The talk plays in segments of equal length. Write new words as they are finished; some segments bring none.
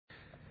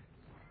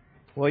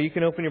Well, you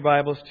can open your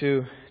Bibles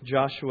to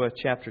Joshua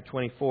chapter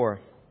 24.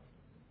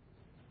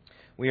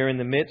 We are in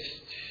the midst,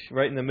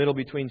 right in the middle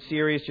between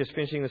series, just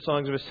finishing the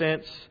Songs of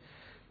Ascents.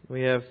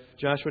 We have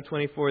Joshua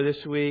 24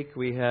 this week.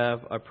 We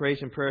have our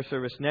praise and prayer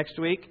service next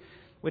week,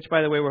 which,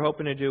 by the way, we're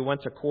hoping to do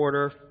once a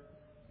quarter,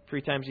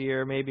 3 times a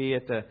year, maybe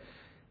at the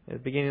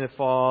beginning of the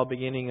fall,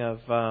 beginning of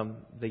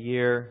the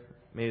year,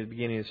 maybe the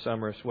beginning of the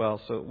summer as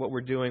well. So what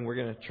we're doing, we're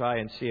going to try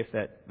and see if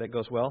that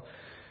goes well.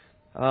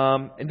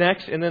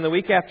 Next, and then the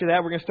week after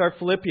that, we're going to start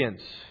Philippians.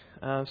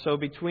 So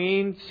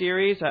between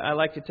series, I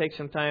like to take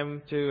some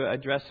time to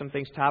address some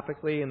things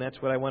topically, and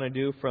that's what I want to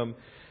do from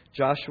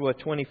Joshua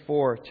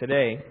 24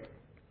 today.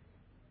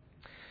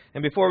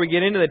 And before we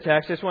get into the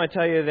text, I just want to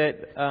tell you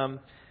that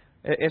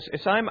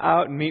as I'm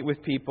out and meet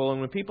with people,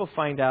 and when people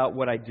find out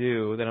what I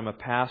do, that I'm a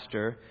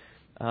pastor,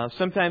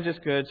 sometimes it's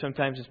good,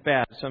 sometimes it's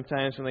bad.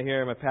 Sometimes when they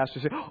hear I'm a pastor,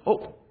 they say,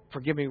 "Oh,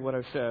 forgive me what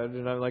I've said."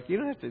 And I'm like, you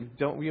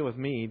don't deal with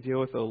me,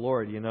 deal with the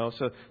Lord,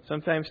 So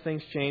sometimes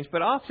things change.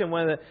 But often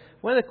one of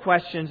the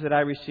questions that I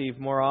receive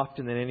more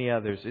often than any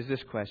others is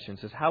this question. It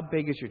says, how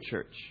big is your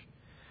church?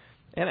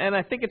 And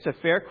I think it's a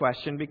fair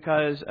question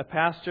because a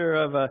pastor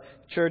of a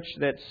church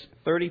that's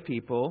 30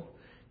 people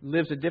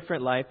lives a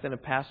different life than a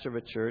pastor of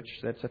a church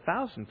that's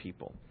 1,000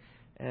 people.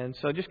 And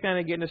so just kind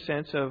of getting a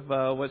sense of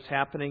what's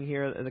happening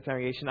here in the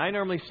congregation. I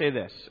normally say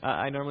this.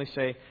 I normally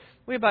say,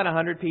 we have about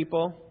 100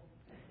 people.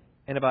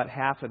 And about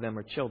half of them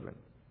are children,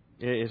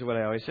 is what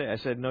I always say. I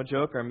said, no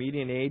joke, our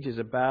median age is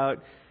about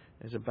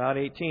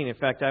 18. In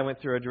fact, I went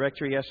through a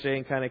directory yesterday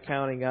and kind of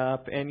counting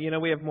up. And,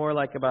 we have more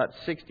like about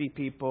 60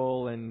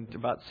 people and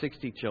about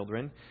 60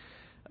 children.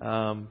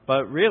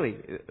 But really,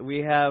 we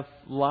have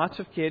lots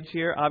of kids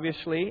here,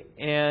 obviously.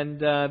 And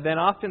then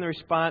often the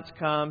response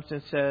comes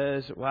and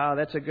says, wow,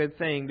 that's a good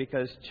thing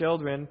because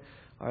children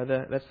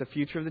that's the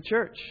future of the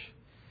church.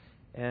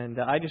 And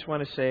I just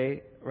want to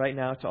say right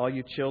now to all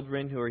you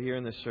children who are here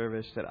in the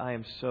service that I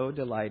am so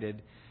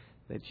delighted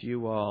that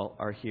you all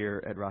are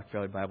here at Rock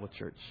Valley Bible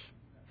Church.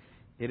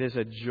 It is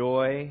a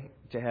joy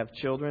to have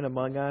children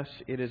among us.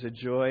 It is a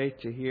joy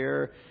to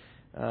hear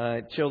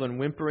children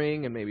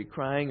whimpering and maybe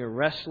crying or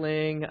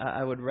wrestling.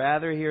 I would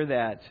rather hear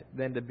that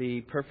than to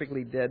be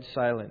perfectly dead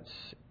silence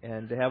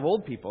and to have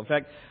old people. In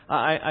fact,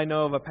 I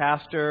know of a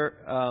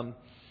pastor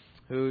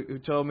who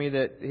told me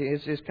that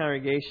his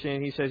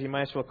congregation, he says, you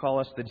might as well call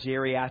us the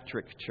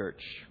geriatric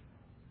church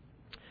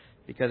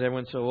because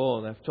everyone's so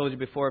old. I've told you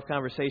before of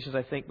conversations,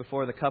 I think,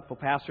 before the couple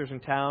pastors in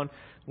town.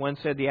 One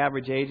said the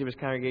average age of his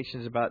congregation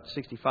is about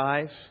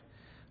 65.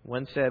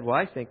 One said, well,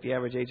 I think the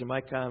average age of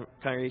my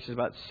congregation is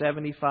about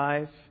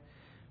 75.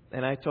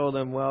 And I told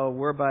them, well,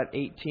 we're about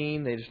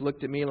 18. They just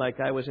looked at me like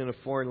I was in a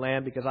foreign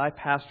land because I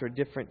pastor a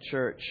different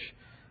church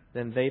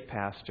than they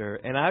pastor.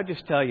 And I would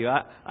just tell you,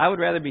 I would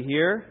rather be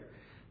here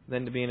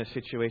than to be in a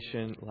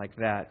situation like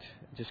that,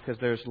 just because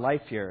there's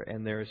life here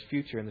and there's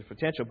future and there's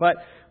potential. But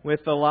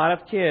with a lot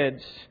of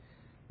kids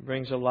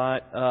brings a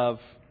lot of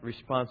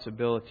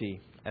responsibility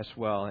as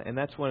well. And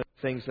that's one of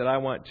the things that I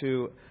want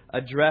to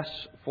address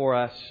for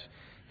us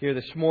here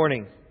this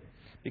morning.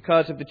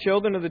 Because if the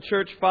children of the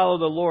church follow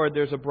the Lord,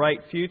 there's a bright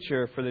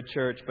future for the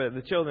church. But if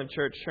the children of the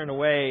church turn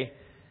away,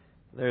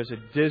 there's a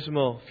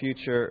dismal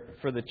future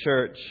for the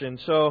church. And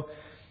so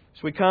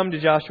as we come to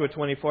Joshua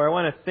 24, I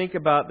want to think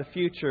about the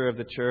future of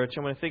the church. I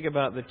want to think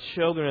about the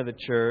children of the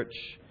church.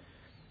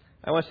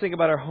 I want to think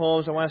about our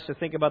homes. I want us to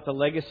think about the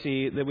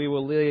legacy that we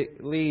will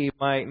leave.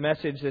 My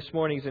message this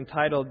morning is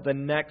entitled, The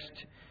Next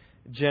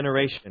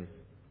Generation.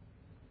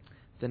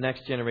 The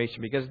next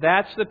generation. Because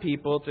that's the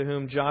people to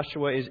whom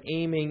Joshua is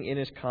aiming in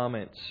his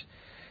comments.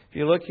 If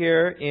you look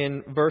here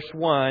in verse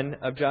 1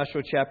 of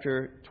Joshua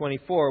chapter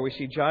 24, we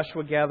see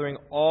Joshua gathering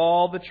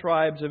all the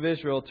tribes of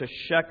Israel to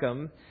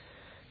Shechem,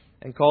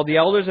 and called the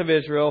elders of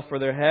Israel for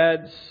their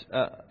heads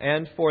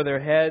and for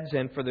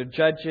their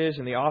judges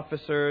and the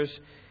officers,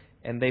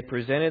 and they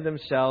presented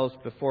themselves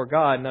before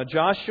God. Now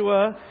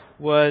Joshua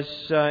was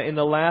in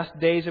the last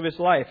days of his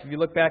life. If you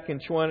look back in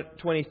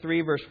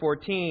 23 verse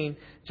 14,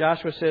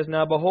 Joshua says,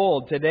 now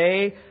behold,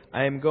 today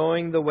I am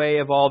going the way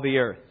of all the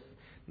earth.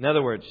 In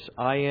other words,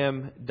 I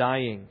am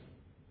dying.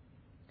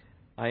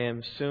 I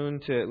am soon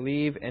to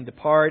leave and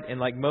depart. And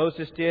like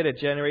Moses did a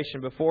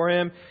generation before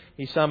him,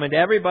 he summoned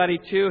everybody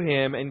to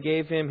him and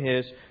gave him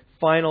his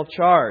final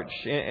charge.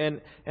 And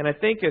I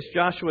think as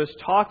Joshua is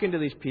talking to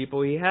these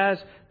people, he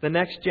has the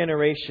next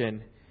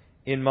generation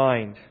in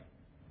mind.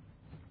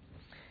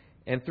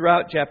 And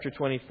throughout chapter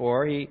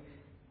 24, he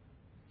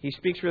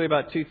speaks really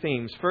about 2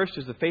 themes. First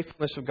is the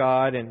faithfulness of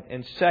God,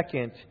 and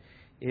second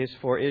is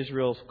for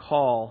Israel's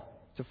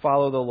call to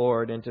follow the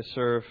Lord and to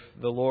serve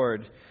the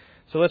Lord.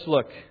 So let's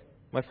look.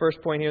 My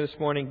first point here this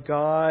morning,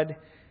 God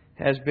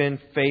has been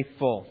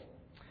faithful.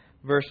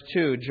 Verse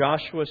 2,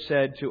 Joshua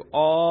said to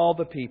all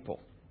the people,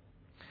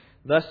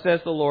 thus says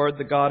the Lord,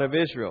 the God of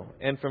Israel.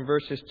 And from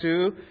verses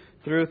 2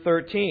 through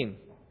 13,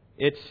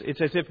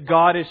 it's as if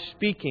God is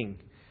speaking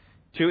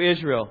to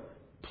Israel,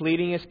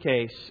 pleading his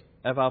case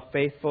of how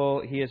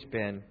faithful he has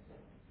been.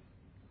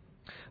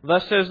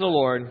 Thus says the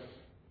Lord,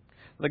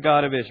 the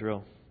God of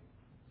Israel,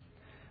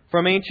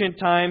 From ancient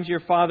times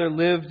your father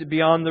lived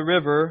beyond the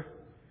river,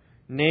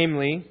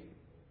 namely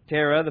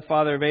Terah, the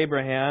father of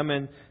Abraham,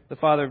 and the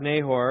father of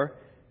Nahor,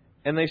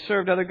 and they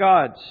served other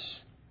gods.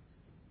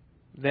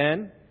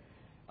 Then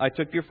I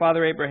took your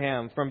father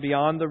Abraham from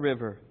beyond the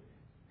river,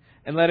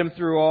 and led him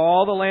through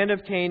all the land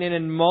of Canaan,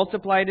 and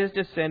multiplied his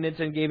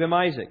descendants, and gave him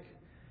Isaac.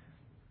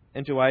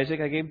 And to Isaac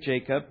I gave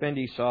Jacob and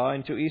Esau,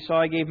 and to Esau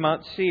I gave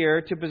Mount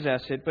Seir to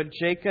possess it. But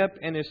Jacob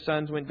and his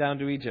sons went down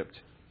to Egypt.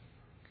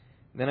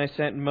 Then I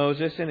sent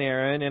Moses and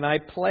Aaron, and I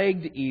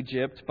plagued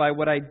Egypt by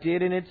what I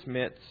did in its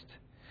midst.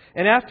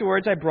 And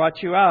afterwards I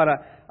brought you out.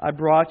 I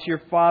brought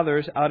your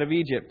fathers out of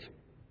Egypt.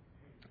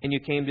 And you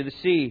came to the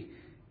sea.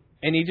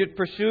 And Egypt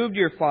pursued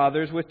your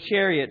fathers with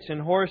chariots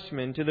and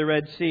horsemen to the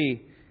Red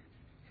Sea.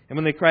 And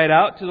when they cried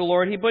out to the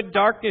Lord, He put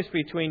darkness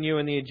between you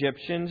and the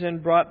Egyptians,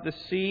 and brought the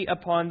sea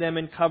upon them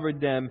and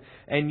covered them.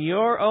 And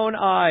your own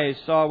eyes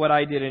saw what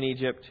I did in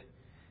Egypt.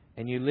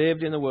 And you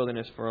lived in the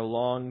wilderness for a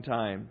long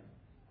time.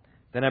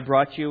 Then I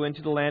brought you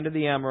into the land of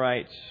the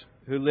Amorites,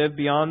 who lived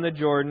beyond the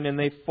Jordan, and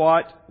they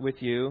fought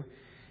with you.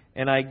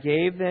 And I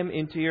gave them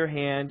into your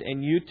hand,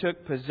 and you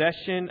took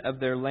possession of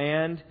their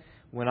land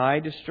when I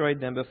destroyed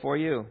them before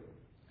you.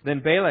 Then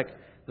Balak,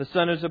 the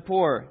son of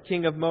Zippor,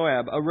 king of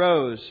Moab,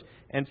 arose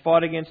and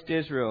fought against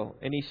Israel.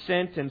 And he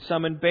sent and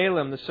summoned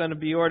Balaam, the son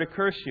of Beor, to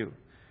curse you.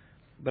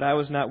 But I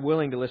was not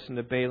willing to listen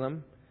to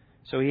Balaam,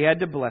 so he had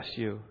to bless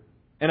you.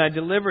 And I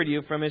delivered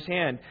you from his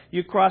hand.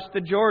 You crossed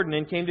the Jordan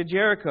and came to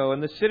Jericho,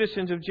 and the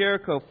citizens of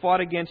Jericho fought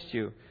against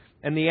you,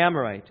 and the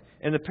Amorite,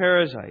 and the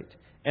Perizzite,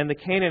 and the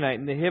Canaanite,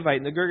 and the Hivite,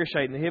 and the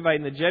Girgashite, and the Hivite,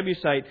 and the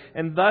Jebusite.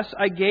 And thus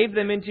I gave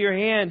them into your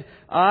hand.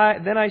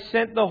 Then I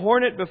sent the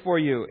hornet before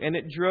you, and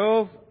it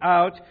drove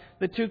out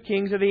the 2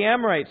 kings of the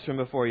Amorites from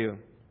before you.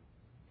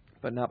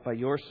 But not by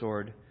your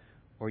sword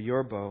or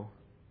your bow.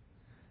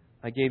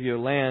 I gave you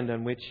a land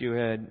on which you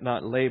had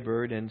not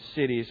labored, and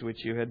cities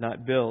which you had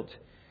not built.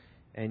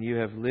 And you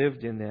have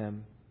lived in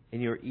them,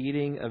 and you are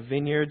eating of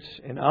vineyards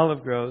and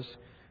olive groves,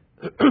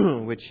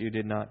 which you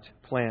did not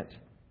plant.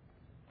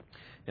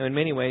 Now, in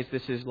many ways,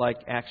 this is like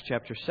Acts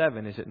chapter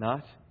 7, is it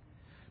not?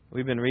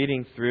 We've been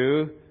reading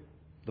through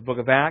the book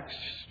of Acts,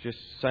 just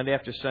Sunday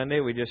after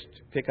Sunday. We just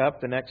pick up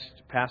the next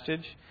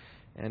passage.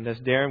 And as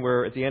Darren,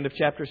 we're at the end of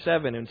chapter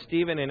 7. And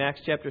Stephen in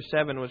Acts chapter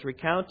 7 was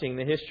recounting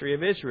the history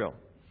of Israel.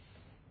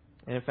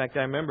 And in fact,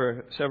 I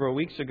remember several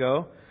weeks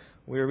ago,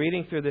 we were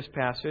reading through this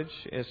passage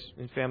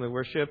in family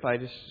worship. I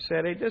just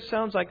said, hey, this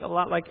sounds like a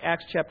lot like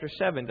Acts chapter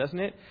 7, doesn't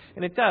it?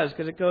 And it does,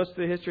 because it goes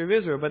through the history of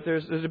Israel. But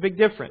there's a big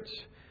difference.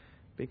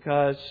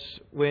 Because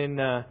when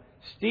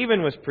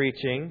Stephen was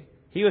preaching,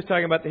 he was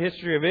talking about the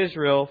history of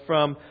Israel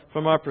from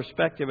our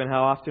perspective and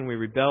how often we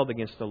rebelled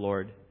against the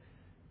Lord.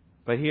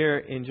 But here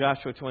in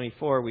Joshua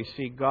 24, we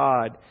see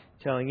God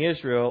telling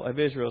Israel of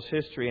Israel's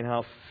history and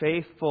how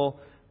faithful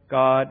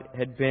God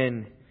had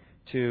been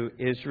to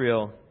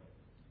Israel.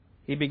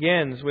 He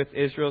begins with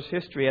Israel's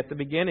history at the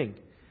beginning.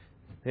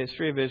 The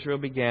history of Israel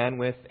began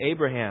with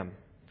Abraham.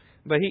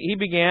 But he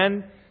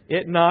began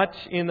it not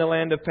in the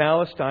land of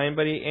Palestine,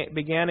 but he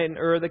began it in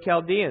Ur of the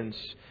Chaldeans.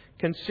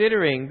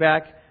 Considering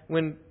back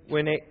when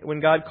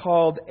God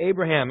called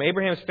Abraham.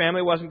 Abraham's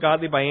family wasn't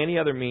godly by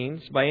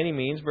any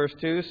means. Verse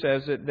 2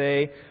 says that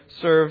they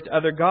served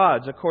other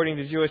gods. According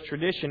to Jewish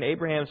tradition,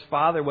 Abraham's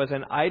father was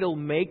an idol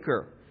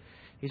maker.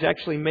 He's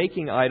actually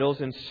making idols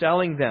and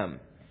selling them.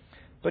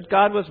 But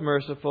God was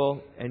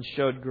merciful and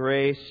showed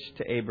grace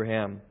to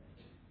Abraham.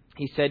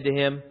 He said to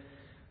him,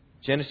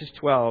 Genesis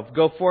 12,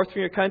 "Go forth from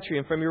your country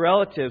and from your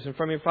relatives and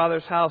from your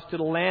father's house to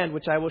the land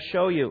which I will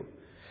show you.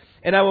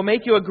 And I will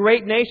make you a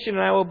great nation, and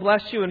I will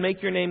bless you and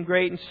make your name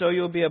great, and so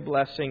you will be a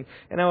blessing.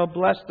 And I will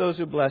bless those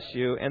who bless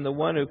you, and the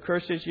one who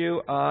curses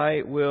you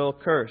I will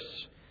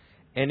curse.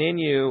 And in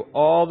you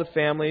all the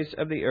families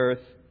of the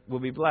earth will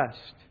be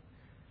blessed."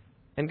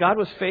 And God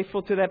was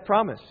faithful to that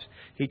promise.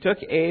 He took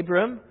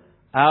Abram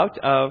out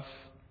of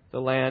the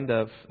land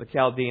of the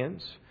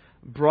Chaldeans,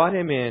 brought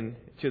him in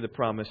to the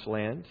promised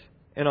land.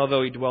 And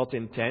although he dwelt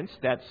in tents,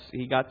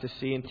 he got to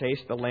see and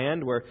taste the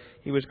land where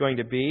he was going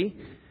to be.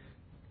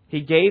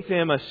 He gave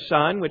him a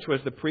son, which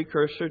was the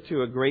precursor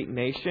to a great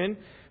nation.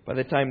 By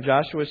the time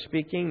Joshua was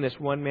speaking, this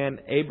one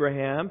man,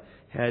 Abraham,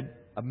 had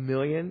 1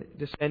 million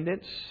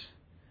descendants.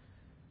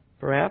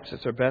 Perhaps,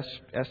 it's our best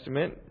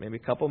estimate, maybe a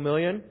couple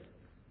million.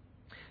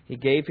 He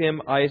gave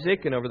him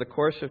Isaac, and over the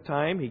course of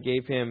time, he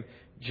gave him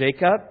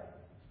Jacob.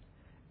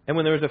 And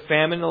when there was a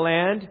famine in the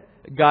land,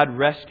 God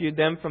rescued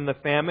them from the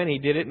famine. He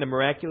did it in a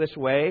miraculous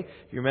way.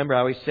 You remember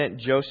how He sent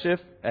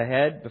Joseph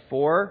ahead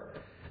before?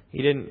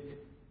 He didn't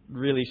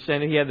really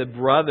send it. He had the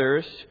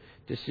brothers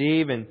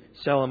deceive and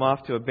sell him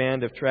off to a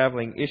band of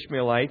traveling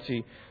Ishmaelites.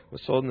 He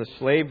was sold into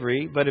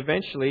slavery. But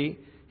eventually,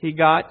 he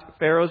got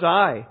Pharaoh's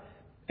eye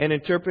and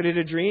interpreted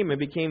a dream and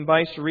became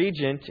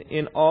vice-regent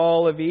in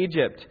all of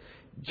Egypt.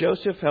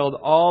 Joseph held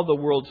all the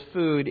world's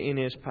food in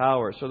his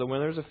power, so that when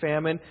there was a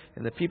famine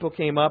and the people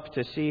came up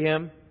to see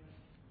him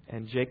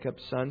and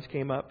Jacob's sons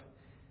came up,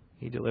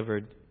 he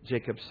delivered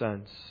Jacob's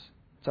sons.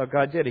 That's how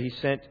God did it. He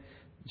sent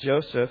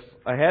Joseph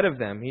ahead of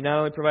them. He not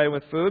only provided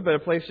with food, but a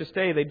place to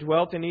stay. They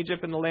dwelt in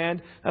Egypt in the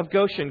land of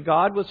Goshen.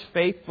 God was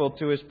faithful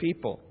to His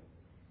people.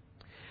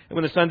 And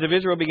when the sons of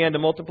Israel began to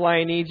multiply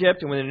in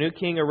Egypt, and when a new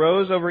king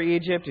arose over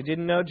Egypt who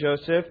didn't know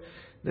Joseph,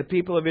 the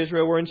people of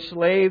Israel were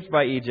enslaved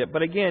by Egypt.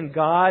 But again,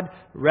 God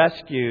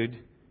rescued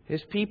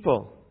His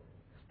people.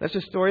 That's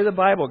the story of the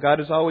Bible. God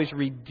is always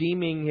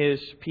redeeming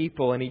His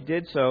people, and He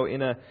did so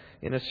in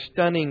a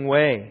stunning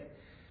way.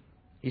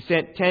 He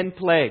sent 10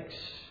 plagues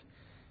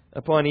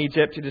upon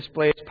Egypt to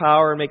display His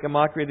power and make a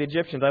mockery of the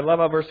Egyptians. I love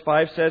how verse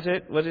 5 says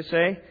it. What does it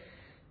say?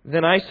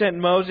 Then I sent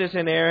Moses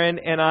and Aaron,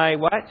 and I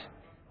what?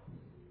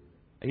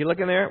 Are you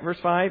looking there? Verse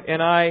 5.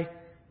 And I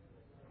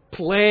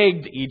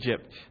plagued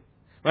Egypt.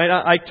 Right?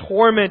 I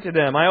tormented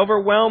them. I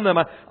overwhelmed them.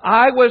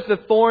 I was the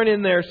thorn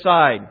in their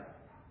side.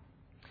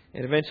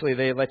 And eventually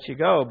they let you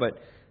go. But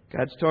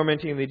God's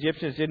tormenting of the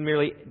Egyptians didn't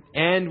merely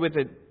end with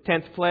the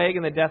 10th plague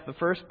and the death of the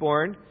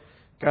firstborn.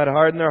 God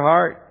hardened their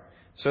heart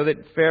so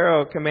that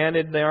Pharaoh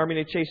commanded the army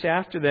to chase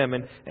after them.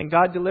 And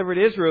God delivered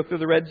Israel through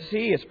the Red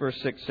Sea, as verse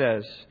 6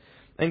 says.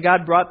 And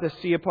God brought the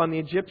sea upon the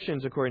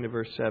Egyptians, according to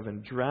verse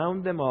 7.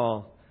 Drowned them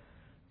all,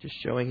 just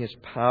showing His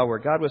power.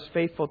 God was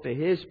faithful to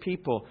His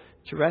people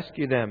to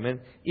rescue them. And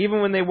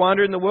even when they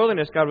wandered in the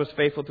wilderness, God was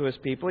faithful to His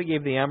people. He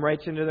gave the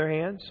Amorites into their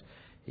hands.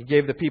 He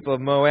gave the people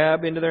of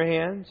Moab into their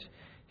hands.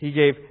 He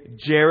gave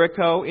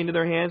Jericho into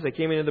their hands. They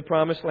came into the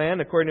promised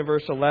land. According to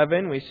verse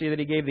 11, we see that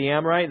He gave the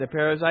Amorite, the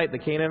Perizzite, the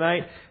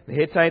Canaanite, the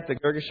Hittite, the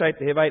Girgashite,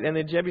 the Hivite, and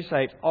the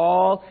Jebusite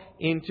all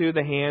into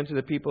the hands of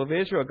the people of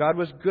Israel. God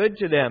was good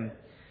to them.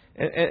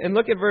 And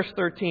look at verse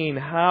 13,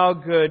 how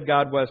good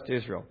God was to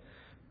Israel.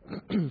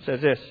 It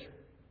says this,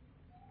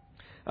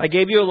 I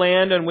gave you a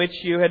land on which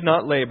you had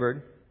not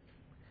labored,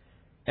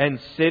 and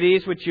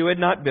cities which you had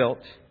not built,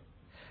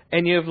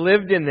 and you have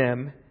lived in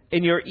them,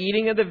 and you're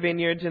eating of the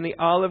vineyards and the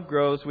olive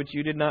groves which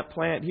you did not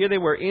plant. Here they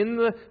were in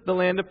the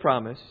land of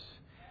promise,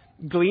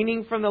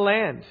 gleaning from the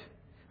land,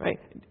 right?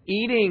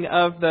 Eating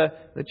of the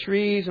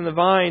trees and the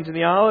vines and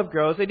the olive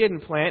groves they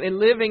didn't plant, and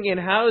living in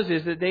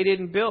houses that they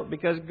didn't build,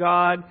 because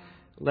God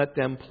let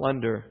them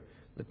plunder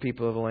the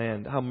people of the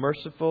land. How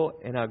merciful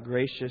and how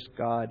gracious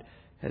God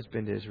has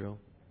been to Israel.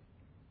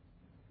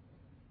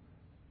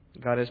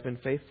 God has been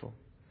faithful.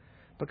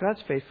 But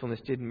God's faithfulness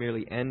didn't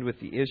merely end with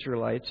the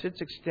Israelites.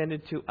 It's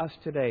extended to us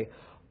today.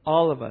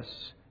 All of us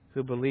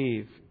who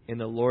believe in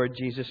the Lord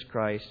Jesus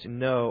Christ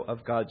know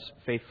of God's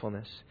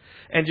faithfulness.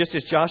 And just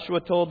as Joshua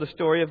told the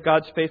story of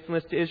God's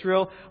faithfulness to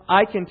Israel,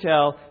 I can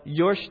tell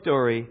your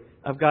story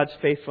of God's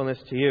faithfulness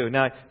to you.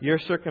 Now, your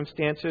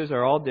circumstances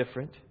are all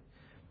different.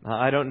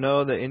 I don't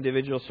know the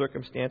individual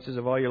circumstances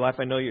of all your life.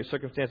 I know your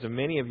circumstances of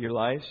many of your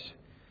lives.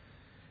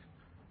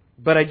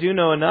 But I do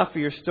know enough of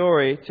your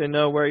story to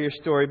know where your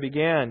story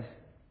began.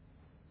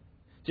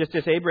 Just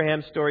as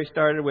Abraham's story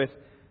started with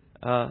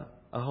a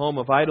home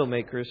of idol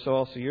makers, so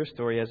also your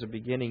story has a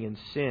beginning in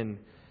sin.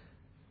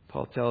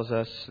 Paul tells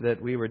us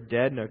that we were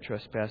dead in our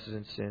trespasses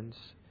and sins.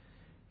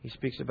 He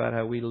speaks about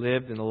how we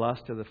lived in the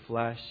lust of the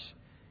flesh,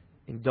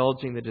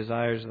 indulging the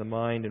desires of the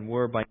mind, and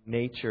were by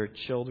nature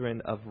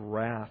children of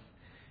wrath.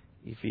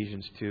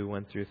 Ephesians 2,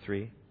 1 through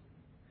 3.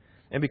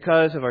 And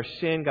because of our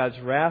sin, God's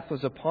wrath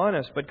was upon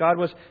us. But God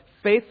was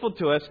faithful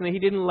to us, and He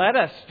didn't let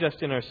us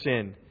just in our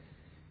sin.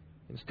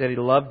 Instead, He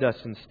loved us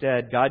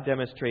instead. God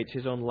demonstrates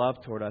His own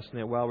love toward us, and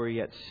that while we were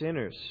yet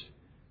sinners,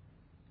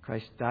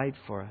 Christ died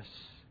for us.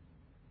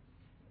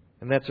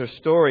 And that's our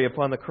story.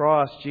 Upon the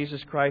cross,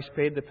 Jesus Christ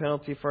paid the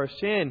penalty for our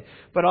sin.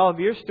 But all of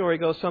your story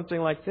goes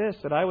something like this,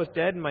 that I was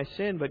dead in my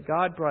sin, but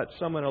God brought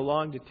someone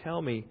along to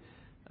tell me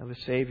of a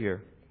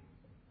Savior.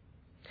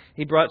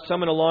 He brought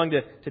someone along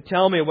to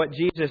tell me what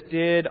Jesus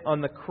did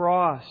on the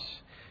cross.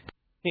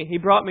 He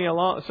brought me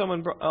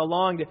someone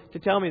along to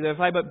tell me that if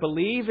I but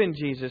believe in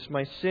Jesus,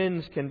 my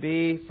sins can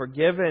be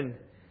forgiven.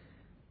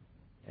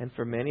 And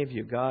for many of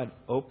you, God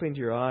opened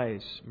your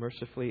eyes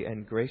mercifully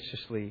and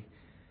graciously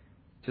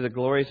to the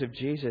glories of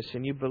Jesus,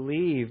 and you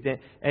believed,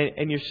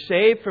 and you're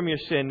saved from your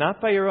sin,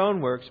 not by your own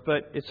works,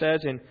 but it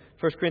says in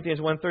 1 Corinthians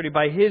 1:30,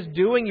 by His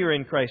doing you're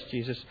in Christ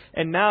Jesus.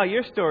 And now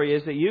your story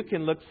is that you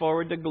can look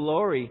forward to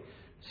glory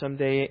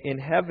someday in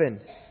heaven.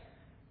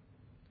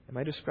 Am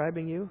I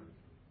describing you?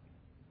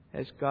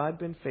 Has God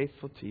been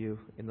faithful to you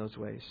in those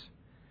ways?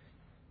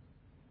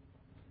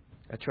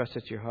 I trust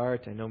that's your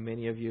heart. I know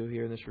many of you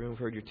here in this room have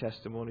heard your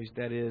testimonies.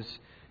 That is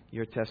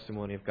your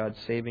testimony of God's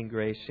saving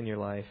grace in your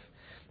life.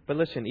 But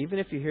listen, even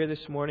if you're here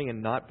this morning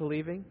and not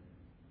believing,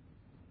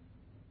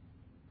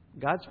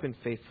 God's been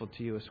faithful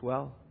to you as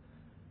well.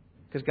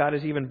 Because God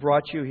has even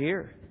brought you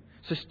here,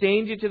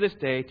 sustained you to this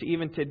day, to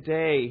even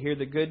today hear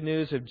the good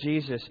news of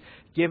Jesus,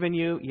 given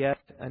you yet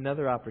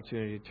another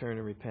opportunity to turn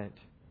and repent.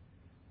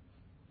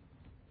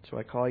 So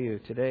I call you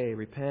today,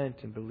 repent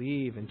and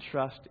believe and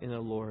trust in the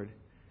Lord.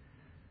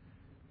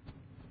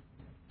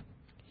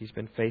 He's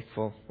been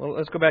faithful. Well,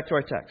 let's go back to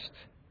our text.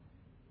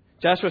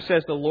 Joshua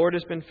says the Lord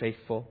has been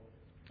faithful.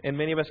 And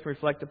many of us can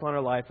reflect upon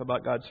our life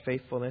about God's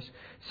faithfulness.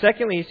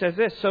 Secondly, he says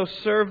this, so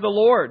serve the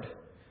Lord.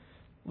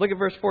 Look at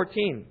verse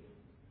 14.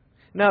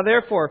 Now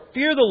therefore,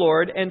 fear the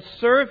Lord and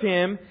serve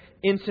Him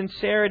in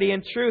sincerity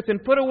and truth,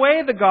 and put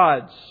away the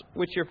gods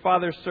which your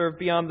fathers served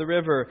beyond the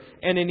river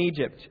and in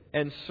Egypt,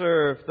 and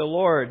serve the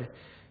Lord.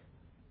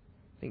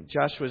 I think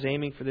Joshua is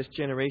aiming for this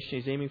generation.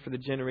 He's aiming for the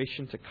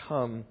generation to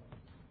come.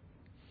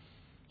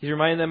 He's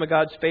reminding them of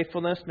God's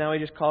faithfulness. Now He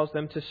just calls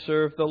them to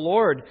serve the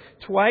Lord.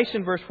 Twice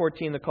in verse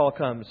 14 the call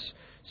comes.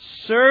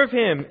 Serve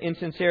Him in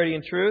sincerity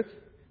and truth.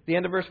 The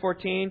end of verse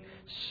 14,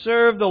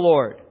 serve the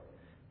Lord.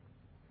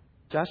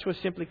 Joshua is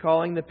simply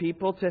calling the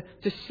people to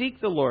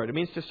seek the Lord. It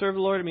means to serve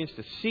the Lord. It means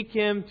to seek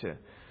Him, to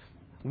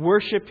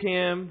worship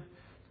Him,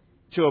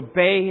 to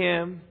obey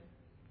Him,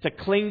 to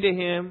cling to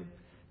Him,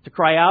 to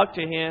cry out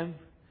to Him,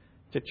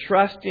 to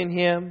trust in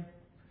Him,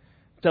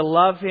 to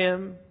love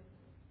Him,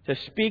 to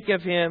speak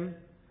of Him.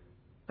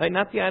 Right?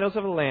 Not the idols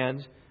of the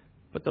land,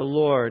 but the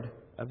Lord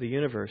of the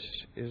universe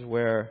is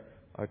where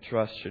our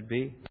trust should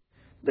be.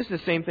 This is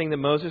the same thing that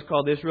Moses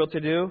called Israel to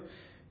do.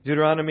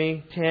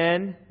 Deuteronomy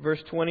 10,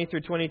 verse 20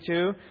 through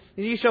 22.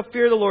 You shall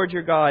fear the Lord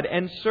your God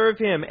and serve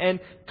Him and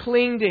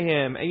cling to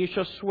Him, and you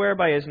shall swear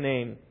by His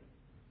name.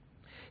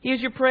 He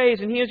is your praise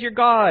and He is your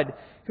God,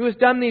 who has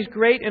done these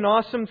great and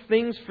awesome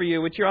things for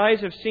you, which your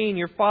eyes have seen.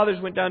 Your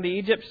fathers went down to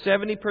Egypt,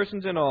 70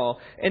 persons in all.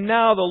 And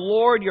now the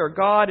Lord your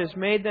God has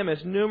made them as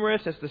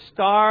numerous as the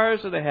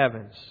stars of the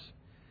heavens.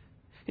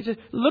 He says,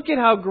 look at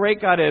how great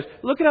God is.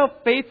 Look at how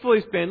faithful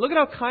He's been. Look at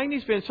how kind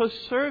He's been. So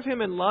serve Him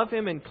and love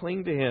Him and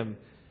cling to Him.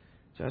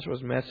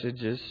 Joshua's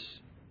message is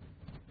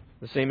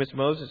the same as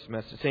Moses'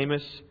 message, the same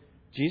as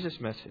Jesus'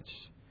 message.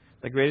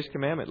 The greatest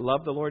commandment,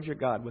 love the Lord your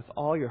God with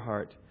all your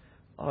heart,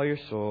 all your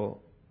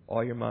soul,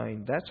 all your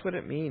mind. That's what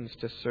it means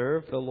to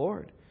serve the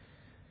Lord.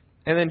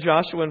 And then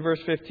Joshua in verse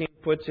 15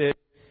 puts it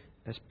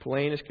as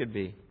plain as could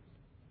be.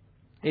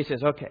 He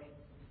says, okay,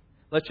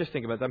 let's just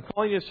think about it. I'm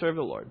calling you to serve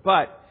the Lord.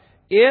 But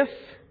if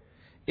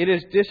it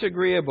is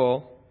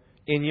disagreeable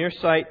in your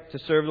sight to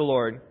serve the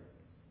Lord,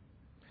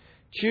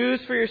 choose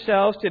for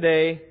yourselves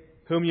today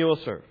whom you will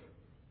serve.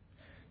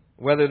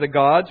 Whether the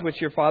gods which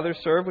your fathers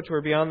served, which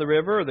were beyond the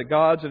river, or the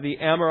gods of the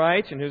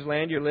Amorites in whose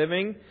land you're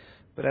living.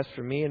 But as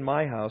for me and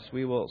my house,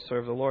 we will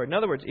serve the Lord. In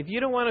other words, if you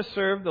don't want to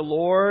serve the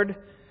Lord,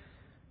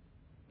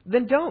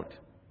 then don't,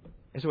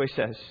 is what he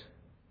says.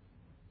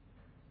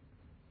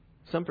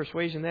 Some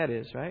persuasion that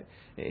is, right?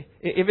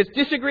 If it's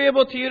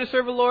disagreeable to you to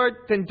serve the Lord,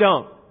 then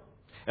don't.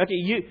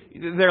 Okay,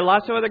 there are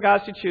lots of other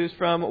gods to choose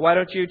from. Why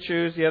don't you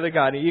choose the other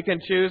God? You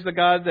can choose the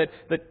God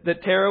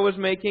that Terah was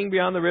making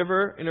beyond the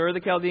river in Ur of the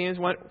Chaldeans.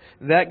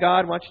 That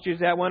God, why don't you choose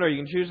that one? Or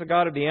you can choose the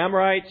God of the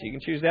Amorites. You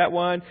can choose that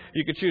one.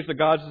 You can choose the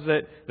gods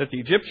that the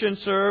Egyptians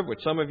served,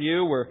 which some of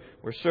you were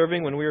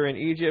serving when we were in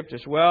Egypt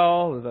as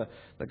well.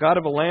 The God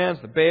of the lands,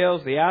 the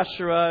Baals, the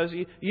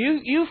Asherahs.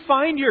 You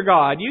find your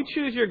God. You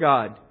choose your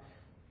God.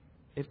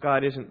 If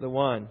God isn't the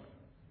one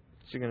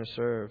that you're going to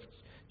serve.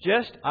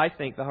 Just, I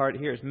think, the heart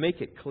here is make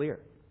it clear.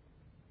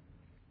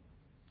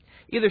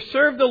 Either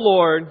serve the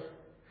Lord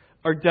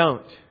or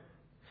don't.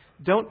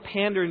 Don't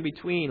pander in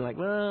between like,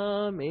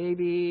 well,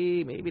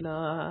 maybe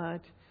not.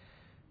 It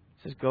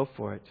says go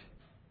for it.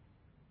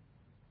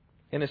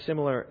 And a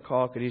similar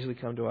call could easily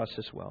come to us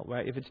as well,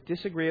 right? If it's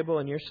disagreeable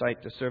in your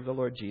sight to serve the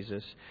Lord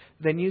Jesus,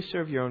 then you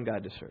serve your own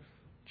God to serve.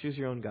 Choose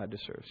your own God to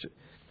serve.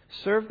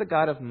 Serve the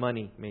God of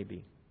money,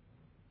 maybe.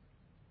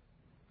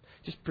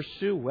 Just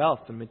pursue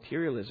wealth and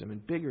materialism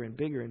and bigger and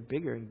bigger and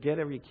bigger and get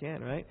whatever you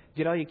can, right?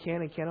 Get all you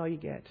can and can all you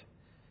get.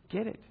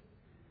 Get it.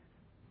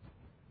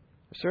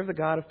 Or serve the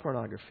God of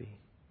pornography.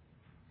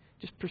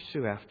 Just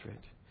pursue after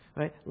it,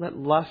 right? Let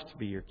lust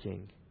be your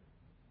king.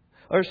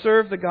 Or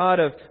serve the God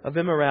of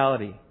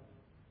immorality.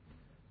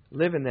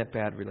 Live in that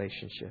bad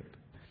relationship.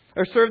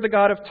 Or serve the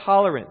God of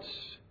tolerance.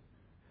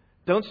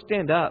 Don't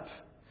stand up.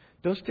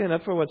 Don't stand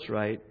up for what's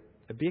right.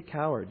 Be a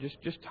coward.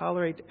 Just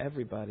tolerate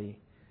everybody.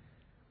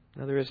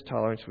 Now, there is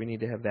tolerance. We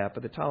need to have that.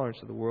 But the tolerance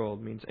of the world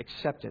means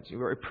acceptance.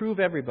 You approve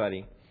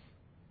everybody.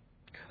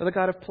 Or the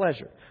God of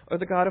pleasure. Or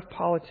the God of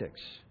politics.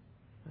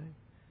 Right?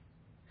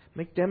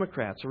 Make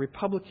Democrats or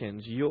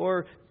Republicans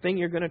your thing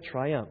you're going to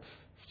triumph.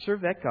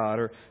 Serve that God.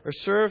 Or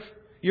serve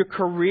your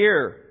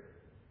career.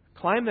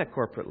 Climb that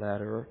corporate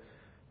ladder.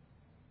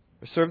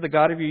 Or serve the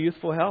God of your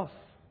youthful health.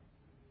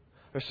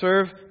 Or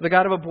serve the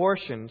God of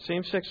abortion,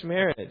 same-sex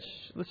marriage.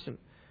 Listen,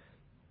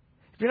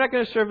 if you're not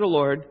going to serve the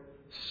Lord,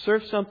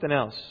 serve something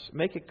else.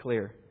 Make it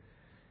clear.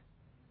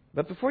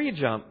 But before you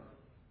jump,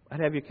 I'd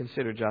have you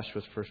consider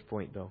Joshua's first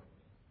point, though.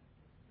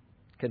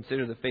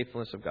 Consider the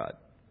faithfulness of God.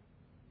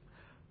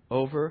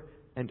 Over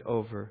and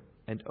over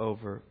and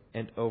over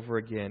and over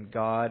again,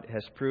 God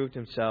has proved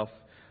Himself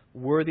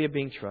worthy of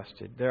being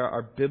trusted. There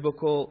are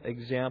biblical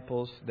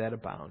examples that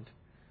abound.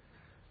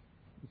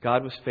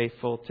 God was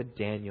faithful to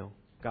Daniel.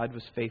 God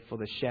was faithful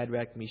to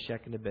Shadrach,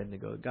 Meshach, and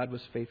Abednego. God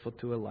was faithful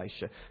to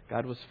Elisha.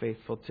 God was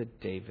faithful to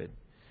David.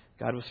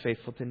 God was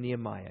faithful to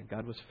Nehemiah.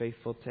 God was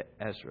faithful to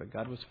Ezra.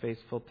 God was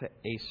faithful to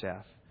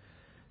Asaph.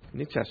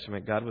 New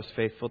Testament, God was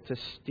faithful to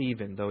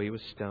Stephen, though he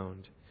was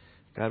stoned.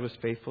 God was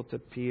faithful to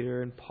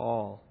Peter and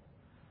Paul.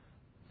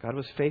 God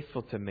was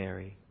faithful to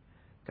Mary.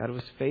 God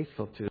was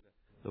faithful to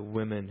the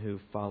women who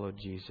followed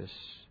Jesus.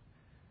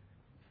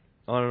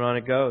 On and on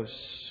it goes.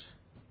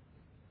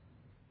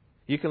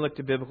 You can look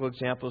to biblical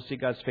examples, see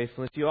God's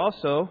faithfulness. You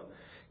also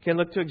can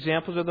look to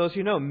examples of those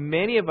you know.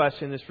 Many of us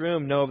in this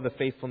room know of the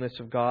faithfulness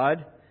of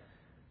God.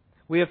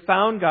 We have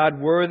found God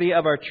worthy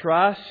of our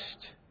trust.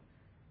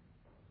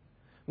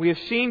 We have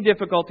seen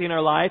difficulty in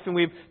our life and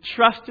we've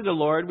trusted the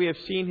Lord. We have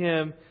seen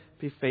Him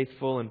be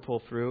faithful and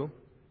pull through.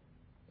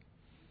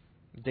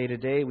 Day to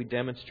day, we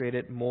demonstrate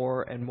it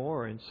more and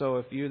more. And so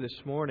if you this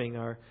morning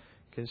are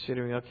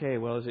considering, okay,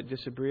 well, is it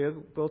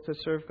disagreeable to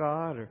serve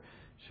God, or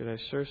should I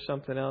serve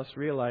something else?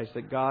 Realize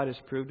that God has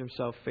proved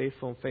Himself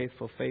faithful and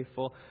faithful,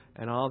 faithful,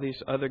 and all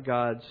these other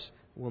gods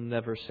will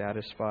never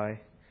satisfy.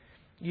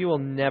 You will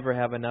never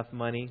have enough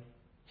money.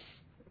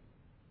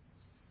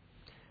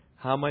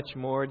 How much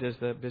more does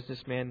the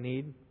businessman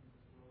need?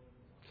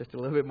 Just a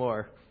little bit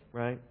more,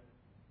 right?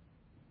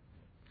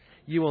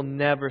 You will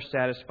never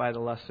satisfy the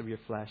lusts of your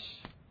flesh.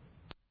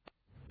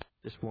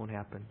 This won't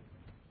happen.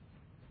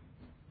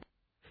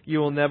 You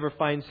will never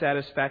find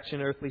satisfaction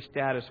in earthly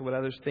status, what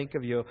others think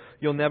of you.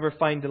 You'll never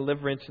find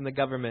deliverance in the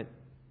government.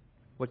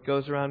 What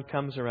goes around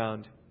comes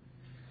around.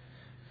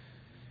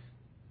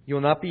 You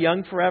will not be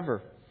young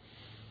forever.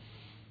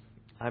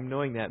 I'm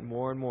knowing that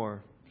more and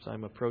more as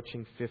I'm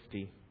approaching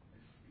 50.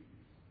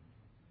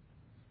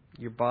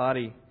 Your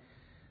body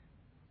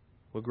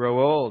will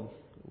grow old,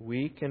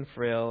 weak and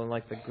frail, and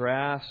like the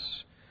grass,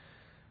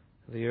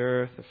 the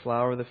earth, the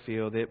flower of the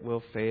field, it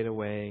will fade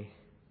away.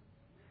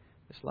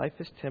 This life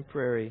is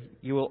temporary.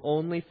 You will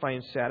only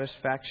find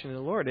satisfaction in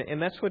the Lord.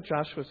 And that's what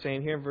Joshua is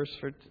saying here in verse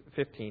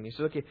 15. He says,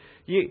 okay,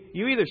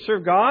 you either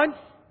serve God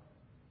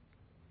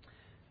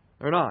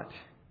or not.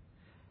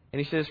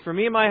 And he says, for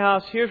me and my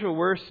house, here's where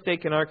we're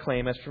staking our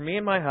claim. As for me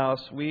and my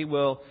house, we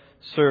will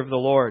serve the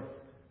Lord.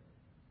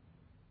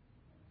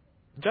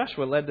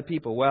 Joshua led the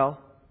people well.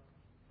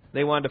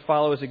 They wanted to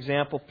follow his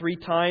example. 3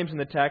 times in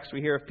the text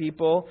we hear of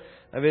people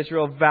of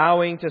Israel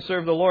vowing to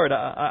serve the Lord.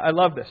 I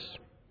love this.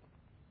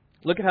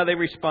 Look at how they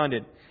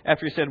responded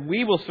after he said,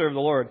 we will serve the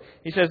Lord.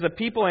 He says, the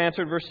people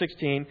answered, verse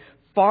 16,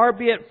 far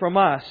be it from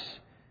us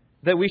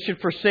that we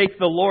should forsake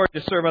the Lord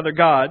to serve other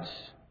gods.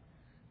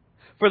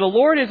 For the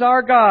Lord is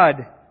our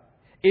God.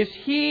 Is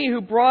He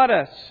who brought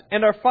us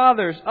and our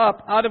fathers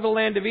up out of the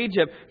land of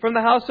Egypt from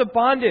the house of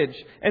bondage,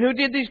 and who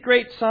did these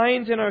great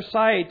signs in our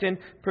sight and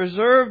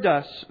preserved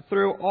us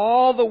through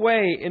all the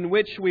way in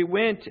which we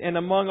went and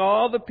among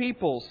all the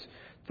peoples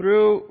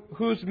through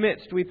whose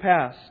midst we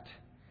passed.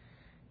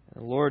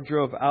 The Lord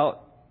drove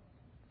out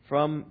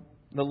from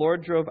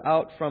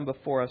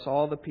before us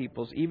all the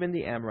peoples, even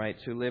the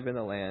Amorites who live in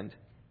the land.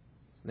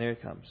 And there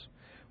it comes.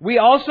 We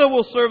also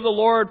will serve the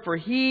Lord, for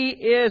He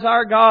is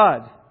our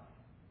God.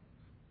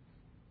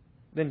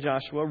 Then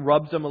Joshua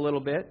rubs them a little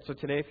bit. So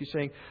today if you're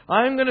saying,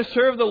 I'm going to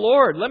serve the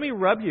Lord, let me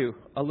rub you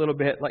a little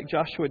bit like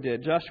Joshua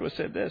did. Joshua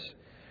said this,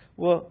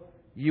 well,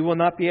 you will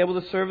not be able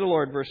to serve the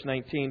Lord, verse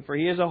 19, for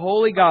He is a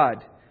holy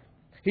God.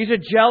 He's a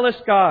jealous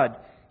God.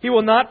 He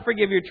will not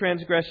forgive your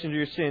transgressions or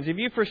your sins. If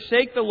you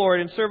forsake the Lord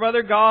and serve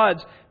other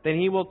gods, then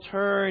He will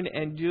turn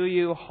and do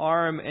you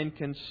harm and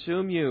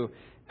consume you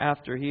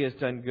after He has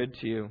done good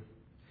to you.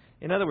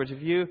 In other words,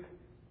 if you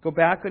go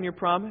back on your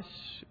promise,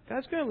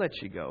 God's going to let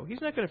you go.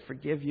 He's not going to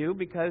forgive you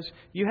because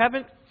you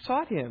haven't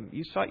sought Him.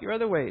 You sought your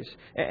other ways.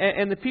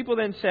 And the people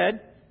then said,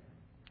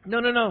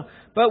 no,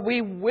 but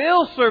we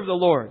will serve the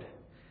Lord.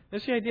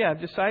 That's the idea.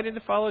 I've decided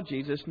to follow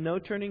Jesus. No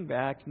turning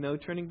back, no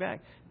turning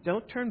back.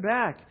 Don't turn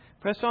back.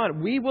 Press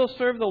on. We will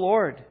serve the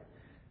Lord.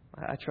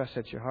 I trust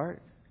that's your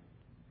heart.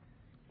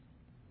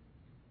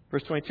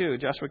 Verse 22,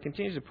 Joshua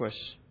continues to push.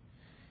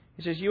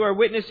 He says, you are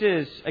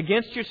witnesses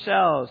against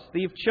yourselves that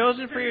you've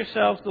chosen for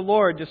yourselves the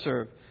Lord to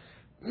serve.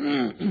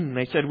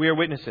 They said, we are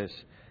witnesses.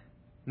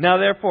 Now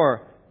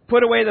therefore,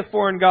 put away the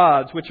foreign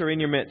gods which are in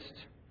your midst,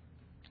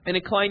 and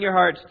incline your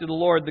hearts to the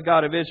Lord, the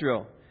God of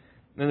Israel.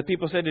 And the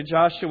people said to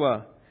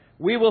Joshua,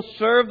 we will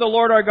serve the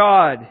Lord our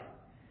God,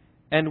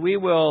 and we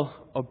will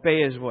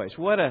obey His voice.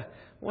 What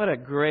a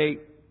great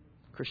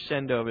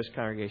crescendo of his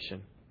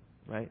congregation,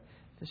 right?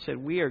 They said,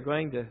 we are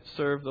going to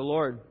serve the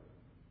Lord.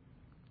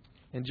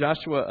 And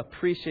Joshua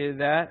appreciated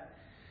that.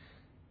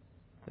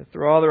 And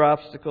through all their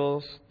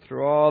obstacles,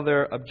 through all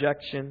their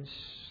objections,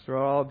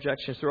 through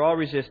all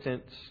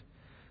resistance,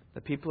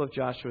 the people of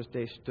Joshua's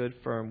day stood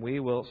firm. We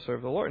will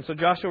serve the Lord. And so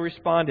Joshua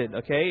responded.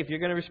 Okay, if you're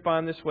going to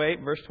respond this way,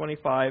 verse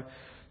 25.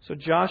 So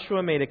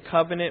Joshua made a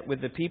covenant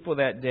with the people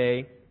that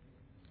day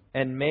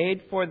and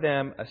made for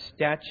them a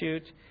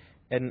statute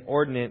and an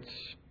ordinance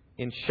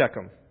in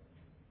Shechem.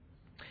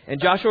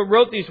 And Joshua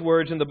wrote these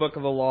words in the book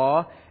of the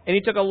law, and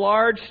he took a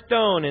large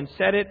stone and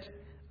set it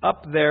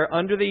up there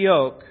under the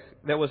yoke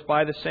that was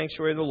by the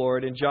sanctuary of the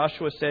Lord. And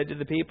Joshua said to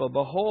the people,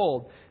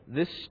 behold,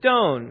 this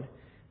stone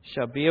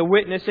shall be a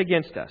witness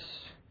against us,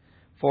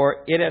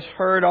 for it has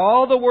heard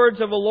all the words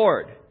of the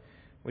Lord,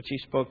 which He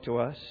spoke to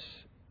us.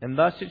 And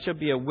thus it shall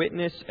be a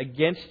witness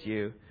against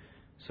you,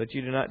 so that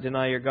you do not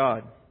deny your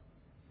God.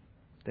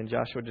 Then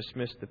Joshua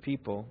dismissed the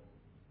people,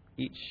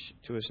 each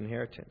to his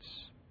inheritance.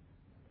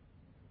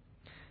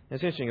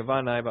 It's interesting.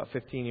 Yvonne and I, about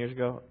 15 years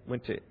ago,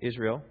 went to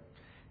Israel,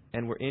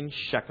 and we're in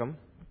Shechem.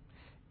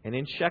 And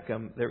in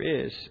Shechem, there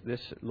is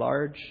this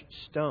large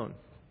stone.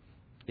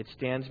 It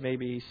stands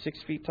maybe 6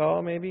 feet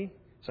tall, maybe,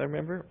 as I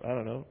remember. I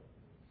don't know,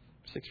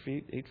 6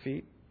 feet, 8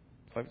 feet,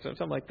 5 feet,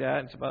 something like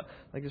that. It's about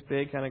like this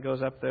big, kind of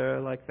goes up there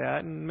like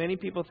that. And many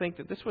people think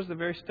that this was the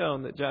very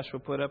stone that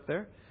Joshua put up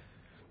there.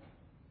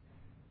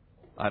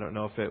 I don't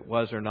know if it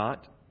was or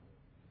not,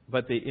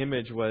 but the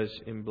image was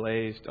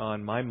emblazed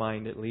on my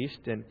mind at least.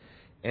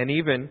 And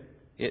even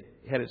it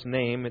had its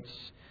name. It's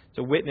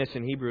a witness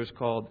in Hebrew is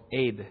called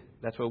Ed.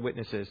 That's what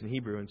witness is in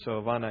Hebrew. And so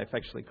Yvonne and I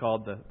affectionately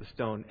called the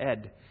stone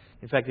Ed.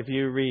 In fact, if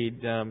you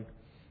read I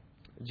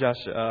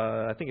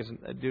think it's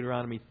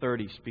Deuteronomy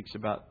 30 speaks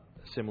about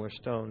a similar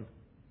stone.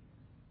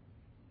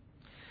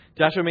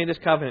 Joshua made this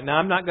covenant. Now,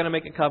 I'm not going to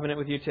make a covenant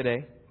with you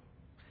today.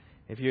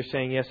 If you're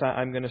saying, yes,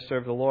 I'm going to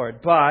serve the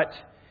Lord. But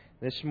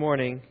this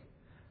morning,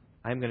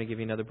 I'm going to give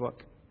you another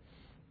book.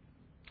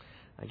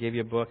 I gave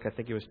you a book, I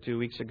think it was 2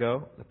 weeks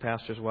ago, The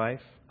Pastor's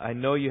Wife. I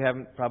know you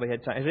haven't probably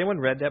had time. Has anyone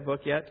read that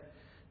book yet?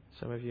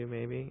 Some of you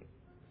maybe.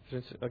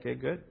 Okay,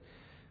 good.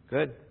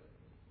 Good.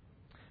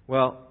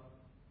 Well,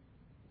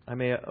 I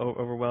may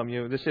overwhelm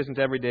you. This isn't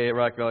every day at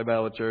Rock Valley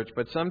Bible Church,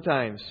 but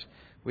sometimes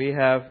we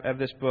have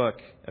this book.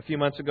 A few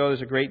months ago,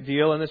 there's a great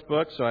deal in this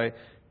book, so I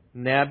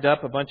nabbed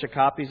up a bunch of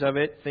copies of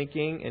it,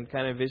 thinking and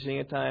kind of visiting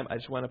a time. I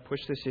just want to push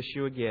this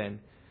issue again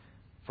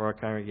for our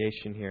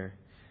congregation here.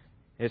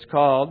 It's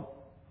called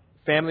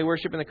Family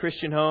Worship in the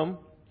Christian Home,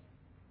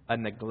 A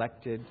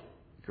Neglected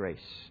Grace.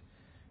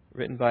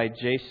 Written by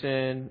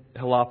Jason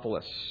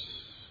Hilopoulos.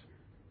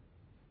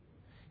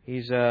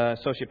 He's an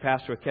associate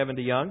pastor with Kevin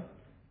DeYoung.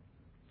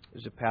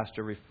 He's a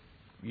pastor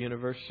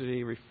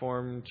University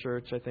Reformed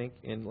Church, I think,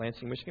 in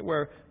Lansing, Michigan,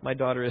 where my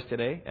daughter is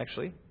today,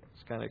 actually.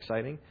 It's kind of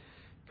exciting.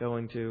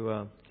 Going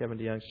to Kevin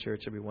DeYoung's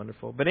church would be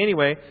wonderful. But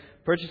anyway,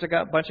 purchase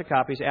a bunch of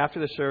copies. After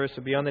the service,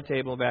 will be on the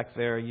table back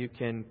there. You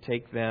can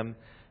take them,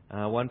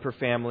 one per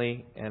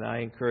family, and I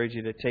encourage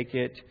you to take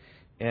it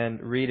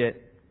and read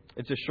it.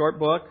 It's a short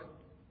book,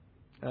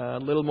 a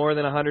little more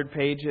than 100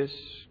 pages.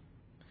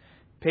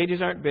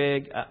 Pages aren't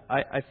big.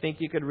 I think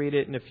you could read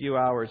it in a few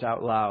hours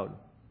out loud.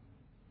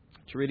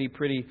 It's really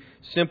pretty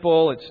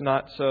simple. It's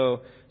not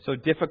so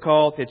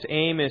difficult. Its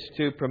aim is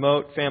to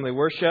promote family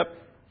worship.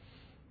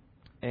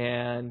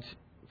 And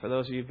for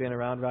those of you who've been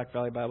around Rock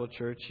Valley Bible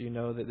Church, you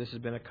know that this has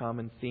been a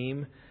common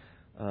theme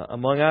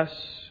among us.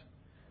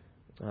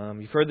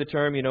 You've heard the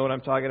term, you know what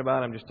I'm talking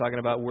about. I'm just talking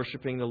about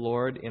worshiping the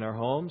Lord in our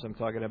homes. I'm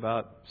talking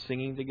about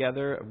singing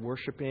together,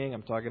 worshiping.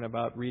 I'm talking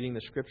about reading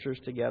the Scriptures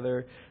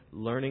together,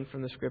 learning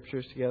from the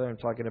Scriptures together. I'm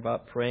talking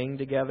about praying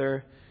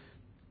together.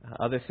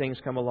 Other things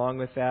come along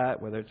with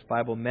that, whether it's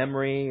Bible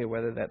memory, or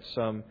whether that's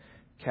some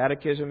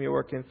catechism you're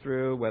working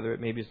through, whether it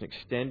maybe is an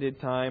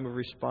extended time of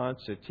response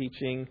to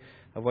teaching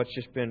of what's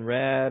just been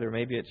read, or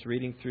maybe it's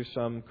reading through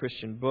some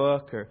Christian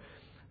book, or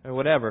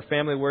whatever.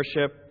 Family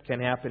worship can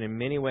happen in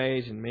many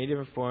ways, in many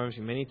different forms,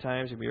 in many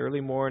times. It can be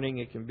early morning,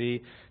 it can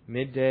be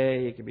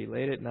midday, it can be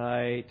late at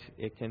night,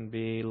 it can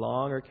be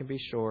long or it can be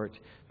short,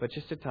 but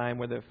just a time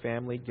where the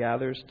family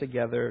gathers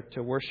together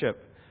to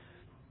worship.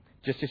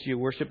 Just as you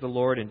worship the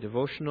Lord in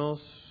devotionals,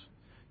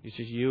 just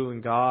as you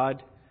and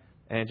God,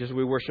 and just as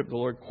we worship the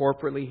Lord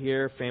corporately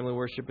here, family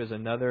worship is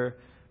another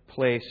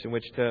place in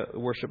which to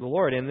worship the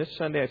Lord. And this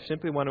Sunday, I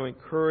simply want to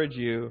encourage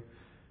you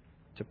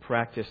to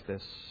practice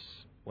this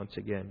once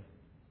again.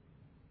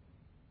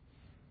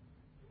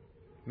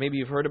 Maybe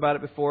you've heard about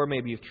it before.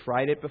 Maybe you've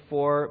tried it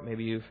before.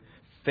 Maybe you've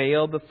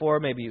failed before.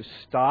 Maybe you've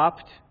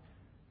stopped.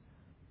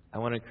 I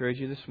want to encourage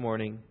you this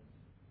morning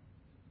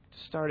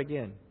to start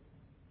again,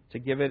 to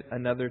give it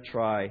another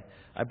try.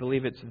 I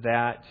believe it's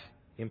that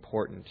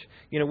important.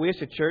 You know, we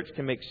as a church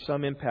can make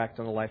some impact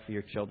on the life of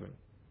your children.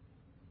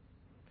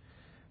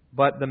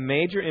 But the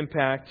major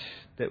impact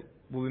that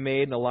will be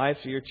made in the lives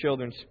of your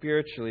children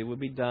spiritually will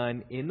be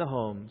done in the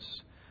homes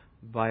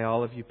by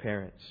all of you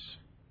parents.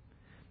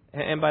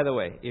 And by the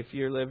way, if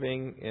you're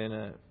living in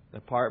an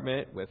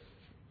apartment with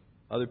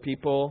other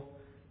people,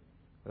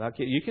 without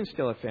kids, you can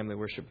still have family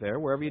worship there,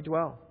 wherever you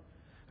dwell.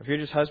 If you're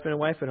just husband and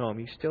wife at home,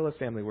 you still have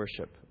family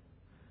worship.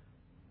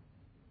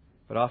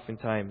 But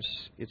oftentimes,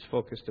 it's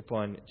focused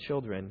upon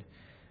children.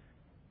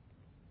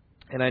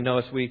 And I know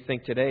as we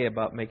think today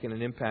about making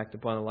an impact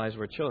upon the lives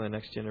of our children, the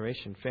next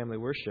generation, family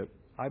worship,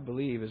 I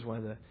believe, is one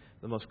of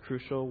the most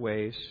crucial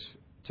ways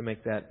to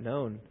make that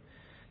known.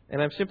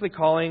 And I'm simply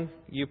calling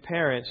you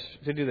parents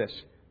to do this.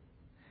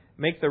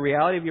 Make the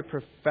reality of your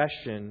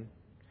profession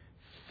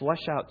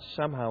flesh out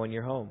somehow in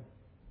your home.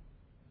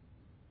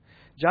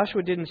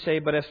 Joshua didn't say,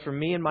 but as for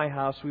me and my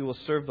house, we will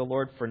serve the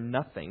Lord for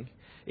nothing.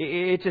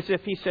 It's as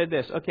if he said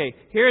this. Okay,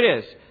 here it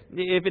is.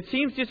 If it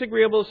seems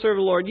disagreeable to serve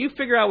the Lord, you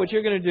figure out what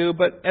you're going to do.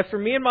 But as for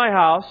me and my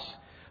house,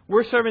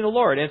 we're serving the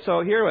Lord. And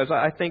so here it was.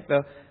 I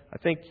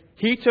think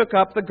he took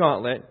up the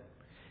gauntlet.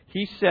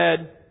 He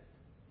said,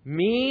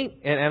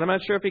 me, and I'm not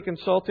sure if he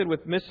consulted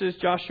with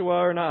Mrs.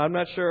 Joshua or not. I'm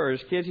not sure. Or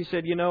his kids. He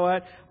said, you know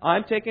what?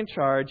 I'm taking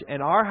charge.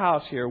 And our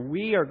house here,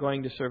 we are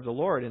going to serve the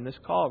Lord. And this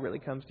call really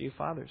comes to you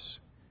fathers.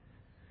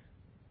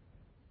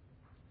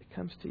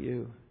 comes to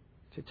you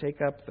to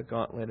take up the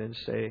gauntlet and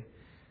say,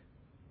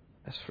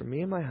 as for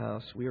me and my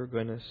house, we are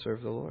going to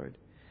serve the Lord.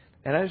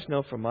 And I just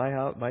know from my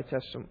house,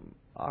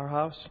 our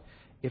house,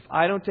 if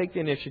I don't take the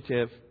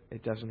initiative,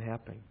 it doesn't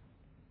happen.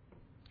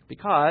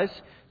 Because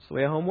it's the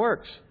way a home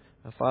works.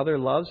 A father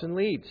loves and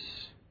leads.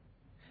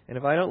 And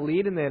if I don't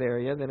lead in that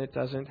area, then it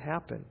doesn't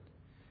happen.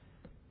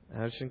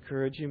 I just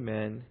encourage you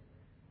men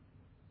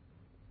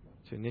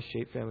to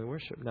initiate family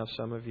worship. Now,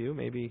 some of you,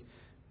 maybe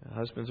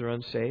husbands are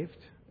unsaved.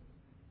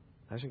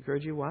 I just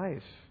encourage you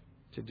wives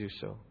to do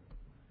so.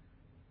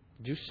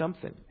 Do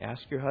something.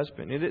 Ask your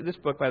husband. This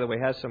book, by the way,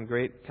 has some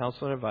great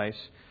counsel and advice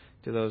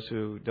to those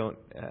who don't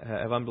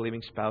have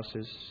unbelieving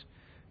spouses,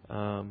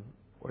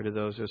 or to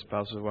those whose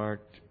spouses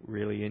aren't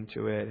really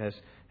into it.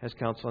 Has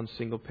counsel on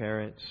single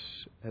parents.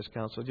 Has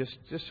counsel just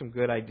some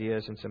good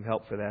ideas and some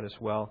help for that as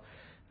well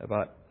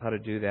about how to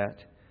do that.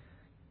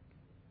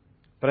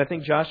 But I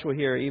think Joshua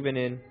here, even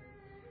in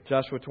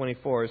Joshua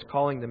 24, is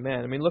calling the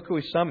men. I mean, look who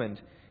he summoned.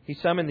 He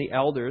summoned the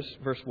elders,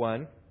 verse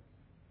 1.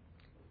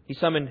 He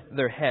summoned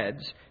their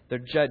heads, their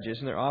judges,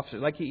 and their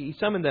officers. Like he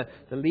summoned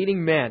the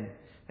leading men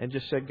and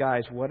just said,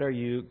 guys, what are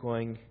you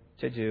going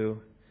to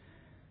do?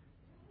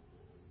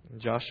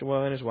 And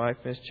Joshua and his wife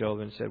and his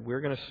children said,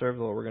 we're going to serve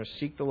the Lord. We're going to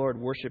seek the Lord,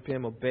 worship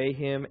Him, obey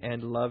Him,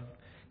 and love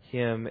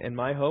Him. And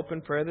my hope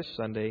and prayer this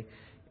Sunday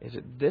is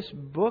that this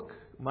book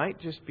might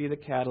just be the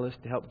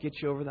catalyst to help get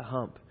you over the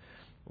hump.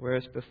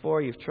 Whereas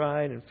before you've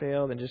tried and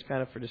failed and just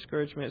kind of for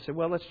discouragement, said,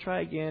 well, let's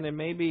try again. And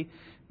maybe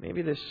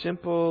this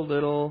simple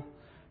little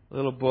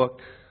book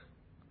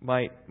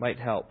might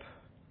help.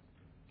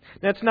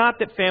 Now, it's not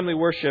that family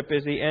worship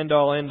is the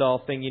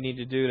end-all thing you need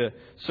to do to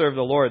serve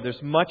the Lord.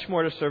 There's much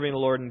more to serving the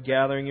Lord and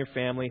gathering your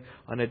family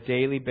on a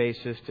daily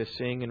basis to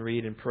sing and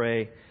read and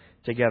pray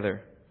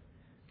together.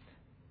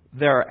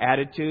 There are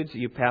attitudes that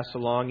you pass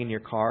along in your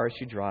car as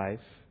you drive,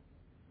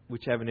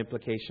 which have an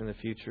implication in the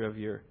future of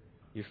your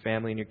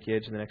family and your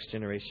kids and the next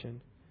generation.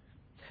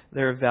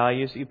 There are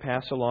values that you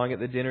pass along at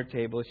the dinner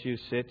table as you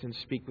sit and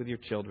speak with your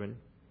children.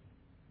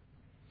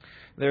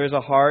 There is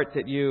a heart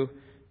that you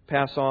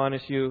pass on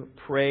as you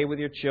pray with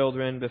your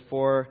children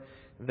before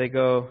they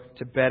go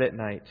to bed at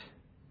night.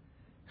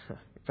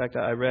 In fact,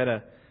 I read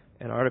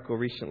an article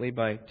recently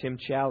by Tim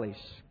Challies.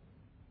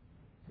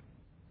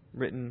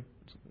 It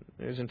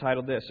was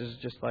entitled this. This is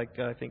just like,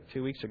 I think,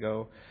 2 weeks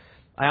ago.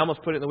 I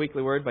almost put it in the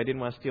Weekly Word, but I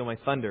didn't want to steal my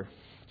thunder.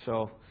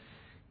 So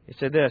it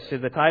said this.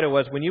 The title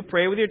was, When You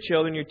Pray with Your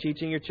Children, You're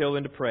Teaching Your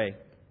Children to Pray.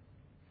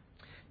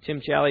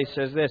 Tim Challies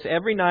says this,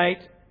 every night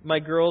my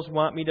girls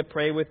want me to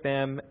pray with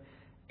them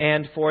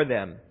and for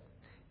them.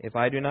 If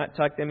I do not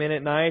tuck them in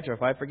at night, or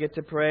if I forget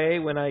to pray,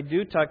 when I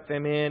do tuck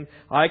them in,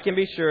 I can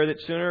be sure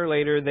that sooner or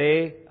later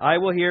I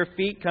will hear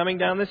feet coming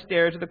down the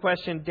stairs with the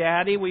question,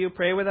 Daddy, will you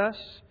pray with us?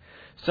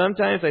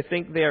 Sometimes I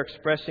think they are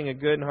expressing a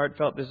good and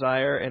heartfelt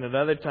desire, and at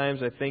other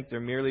times I think they're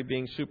merely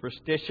being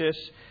superstitious,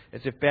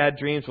 as if bad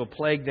dreams will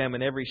plague them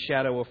and every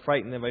shadow will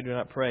frighten them if I do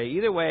not pray.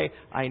 Either way,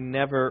 I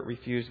never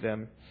refuse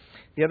them.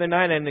 The other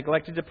night I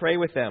neglected to pray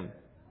with them.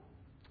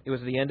 It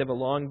was the end of a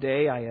long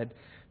day. I had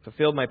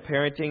fulfilled my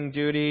parenting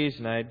duties,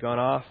 and I had gone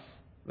off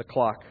the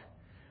clock.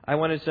 I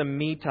wanted some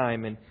me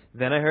time, and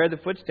then I heard the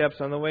footsteps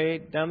on the way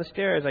down the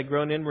stairs. I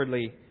groaned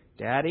inwardly,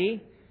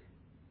 Daddy,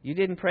 you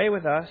didn't pray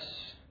with us.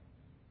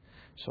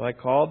 So I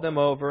called them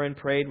over and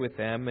prayed with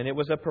them, and it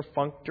was a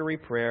perfunctory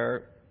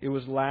prayer. It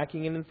was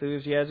lacking in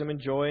enthusiasm and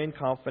joy and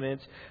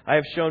confidence. I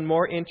have shown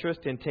more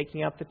interest in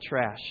taking out the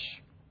trash,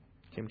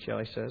 Tim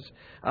Challies says.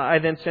 I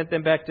then sent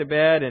them back to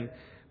bed and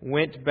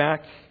went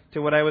back to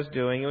what I was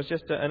doing. It was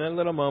just a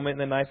little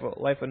moment in the life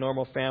of a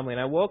normal family.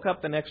 And I woke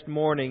up the next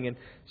morning and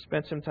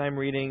spent some time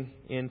reading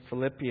in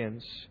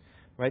Philippians.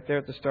 Right there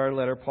at the start of the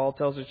letter, Paul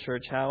tells the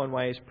church how and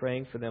why he's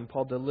praying for them.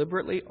 Paul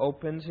deliberately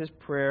opens his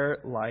prayer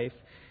life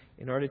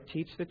in order to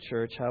teach the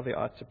church how they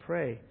ought to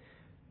pray.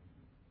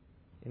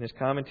 In his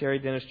commentary,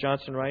 Dennis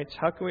Johnson writes,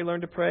 how can we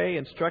learn to pray?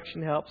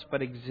 Instruction helps,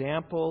 but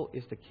example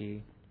is the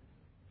key.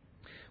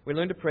 We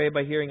learn to pray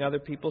by hearing other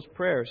people's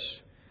prayers.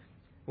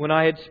 When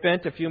I had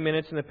spent a few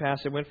minutes in the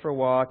past, I went for a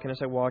walk, and as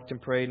I walked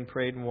and prayed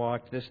and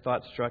walked, this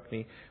thought struck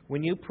me.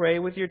 When you pray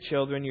with your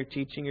children, you're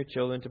teaching your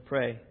children to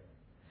pray.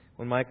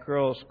 When my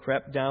girls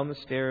crept down the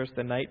stairs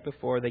the night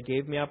before, they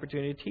gave me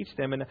opportunity to teach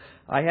them, and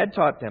I had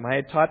taught them. I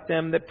had taught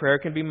them that prayer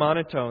can be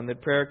monotone,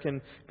 that prayer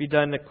can be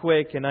done in a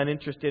quick and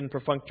uninterested and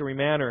perfunctory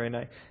manner, and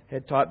I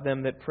had taught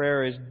them that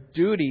prayer is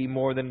duty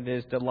more than it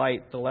is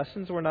delight. The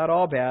lessons were not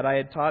all bad. I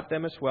had taught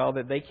them as well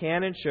that they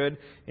can and should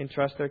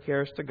entrust their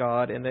cares to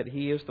God, and that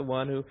He is the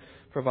one who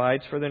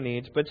provides for their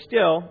needs. But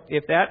still,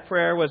 if that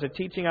prayer was a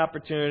teaching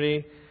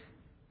opportunity,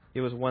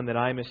 it was one that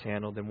I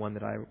mishandled and one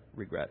that I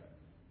regret.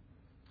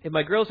 If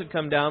my girls had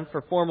come down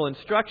for formal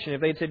instruction,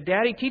 if they'd said,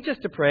 Daddy, teach us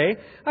to pray,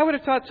 I would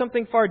have taught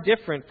something far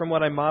different from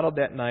what I modeled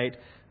that night.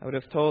 I would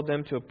have told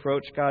them to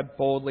approach God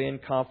boldly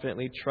and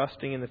confidently,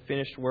 trusting in the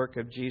finished work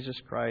of Jesus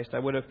Christ. I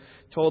would have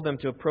told them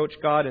to approach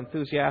God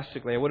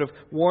enthusiastically. I would have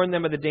warned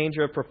them of the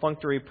danger of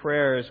perfunctory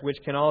prayers, which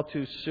can all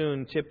too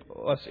soon tip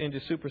us into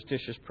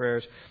superstitious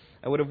prayers.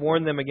 I would have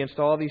warned them against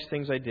all these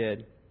things I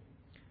did.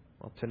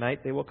 Well, tonight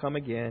they will come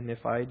again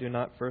if I do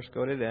not first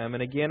go to them.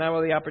 And again I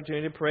will have the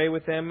opportunity to pray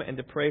with them and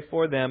to pray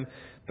for them.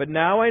 But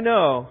now I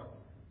know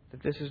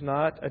that this is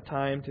not a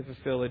time to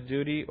fulfill a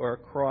duty or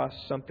cross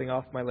something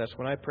off my list.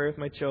 When I pray with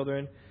my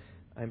children,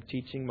 I'm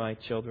teaching my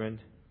children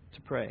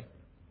to pray.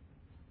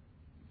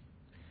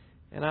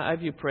 And I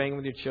view praying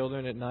with your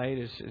children at night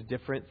as a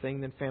different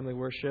thing than family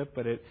worship,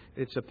 but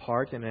it's a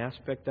part and an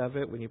aspect of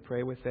it when you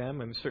pray with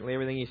them. And certainly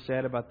everything he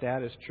said about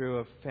that is true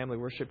of family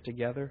worship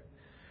together.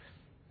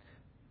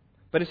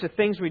 But it's the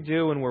things we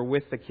do when we're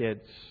with the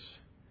kids.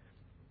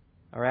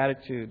 Our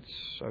attitudes,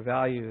 our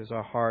values,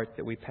 our heart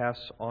that we pass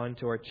on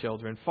to our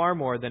children, far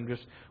more than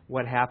just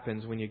what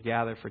happens when you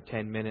gather for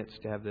 10 minutes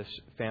to have this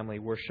family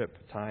worship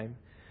time.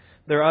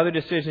 There are other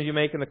decisions you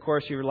make in the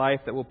course of your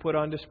life that will put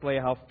on display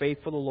how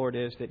faithful the Lord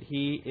is, that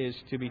He is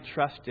to be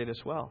trusted as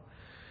well.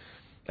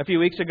 A few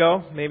weeks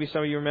ago, maybe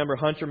some of you remember,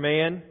 Hunter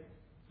Mahan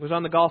was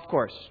on the golf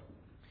course.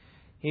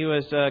 He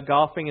was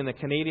golfing in the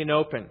Canadian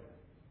Open.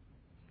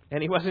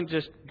 And he wasn't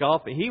just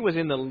golfing. He was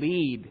in the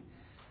lead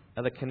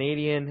of the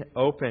Canadian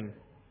Open.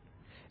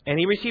 And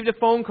he received a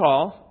phone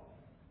call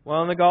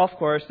while on the golf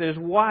course that his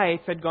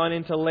wife had gone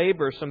into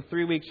labor some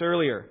 3 weeks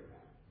earlier.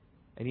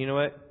 And you know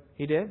what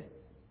he did?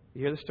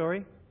 You hear the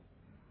story?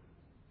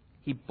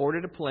 He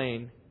boarded a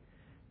plane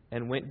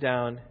and went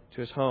down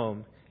to his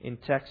home in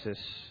Texas,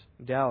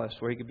 Dallas,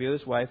 where he could be with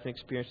his wife and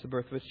experience the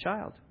birth of his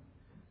child.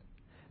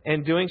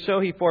 And doing so,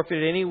 he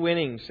forfeited any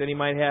winnings that he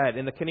might have had.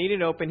 In the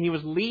Canadian Open, he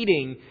was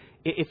leading.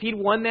 If he'd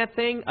won that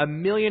thing,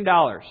 $1 million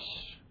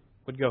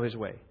would go his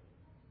way.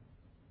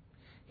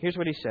 Here's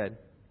what he said.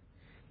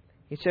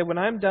 He said, "When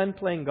I'm done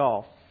playing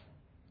golf,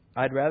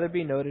 I'd rather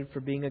be noted for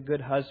being a good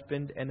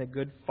husband and a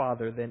good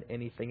father than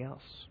anything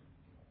else."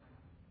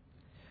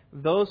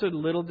 Those are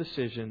little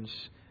decisions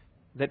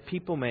that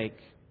people make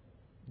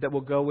that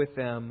will go with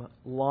them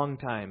a long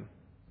time,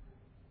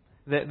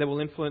 that will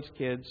influence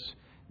kids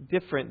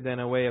different than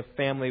a way of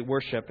family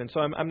worship. And so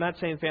I'm not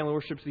saying family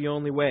worship is the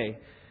only way.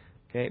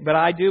 Okay, but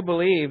I do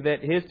believe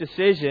that his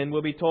decision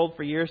will be told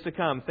for years to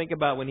come. Think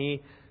about when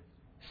he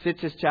sits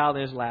his child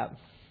in his lap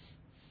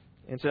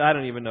and says, I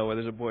don't even know whether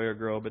it's a boy or a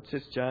girl, but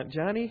sits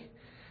Johnny,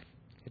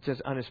 it says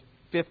on his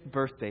 5th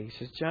birthday, he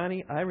says,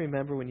 "Johnny, I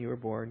remember when you were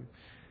born,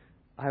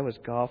 I was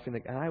golfing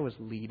and I was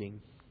leading.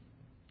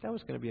 That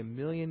was going to be $1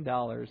 million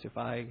if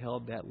I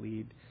held that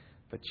lead,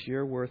 but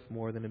you're worth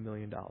more than $1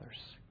 million."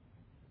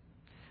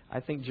 I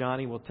think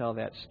Johnny will tell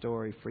that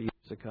story for years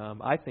to come.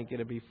 I think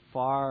it'll be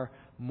far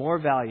more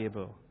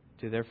valuable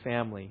to their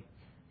family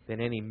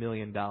than any $1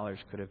 million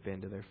could have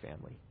been to their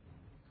family.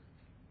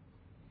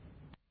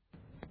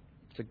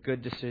 It's a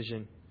good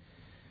decision.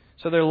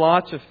 So there are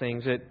lots of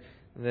things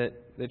that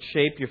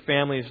shape your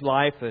family's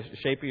life, the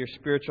shape of your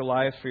spiritual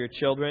lives for your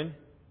children.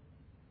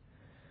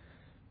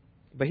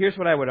 But here's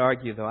what I would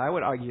argue, though. I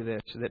would argue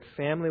this, that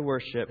family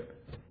worship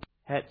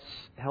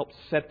helps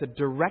set the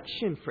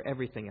direction for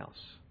everything else.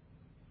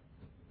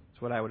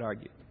 That's what I would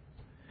argue.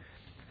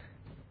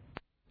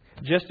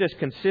 Just as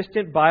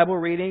consistent Bible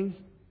reading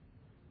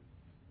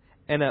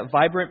and a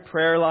vibrant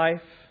prayer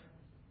life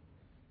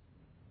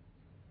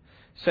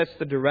sets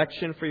the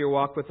direction for your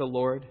walk with the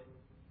Lord,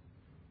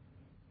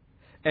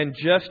 and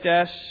just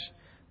as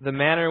the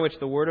manner in which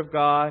the Word of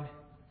God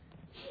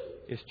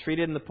is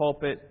treated in the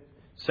pulpit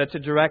sets a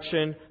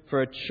direction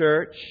for a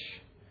church,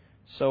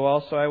 so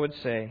also I would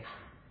say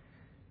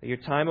that your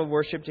time of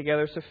worship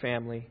together as a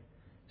family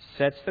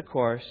sets the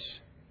course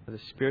for the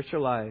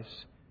spiritual lives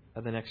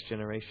of the next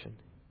generation.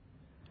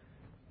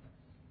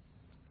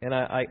 And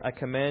I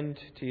commend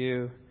to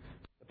you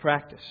the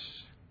practice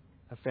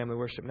of family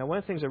worship. Now, one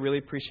of the things I really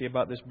appreciate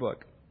about this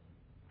book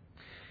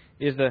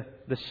is the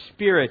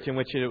spirit in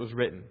which it was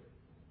written.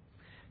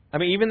 I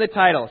mean, even the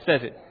title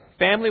says it.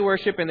 Family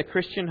Worship in the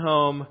Christian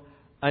Home,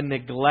 a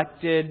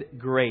Neglected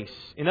Grace.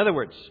 In other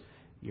words,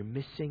 you're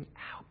missing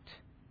out.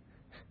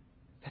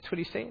 That's what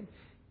he's saying.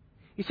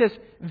 He says,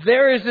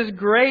 there is this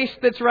grace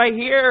that's right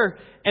here,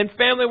 and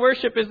family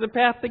worship is the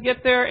path to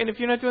get there. And if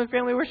you're not doing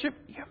family worship,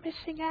 you're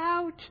missing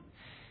out.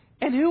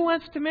 And who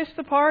wants to miss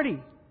the party?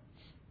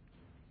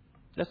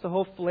 That's the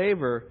whole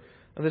flavor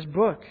of this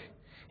book.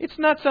 It's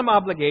not some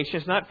obligation.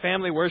 It's not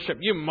family worship.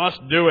 You must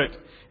do it.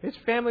 It's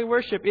family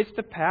worship. It's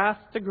the path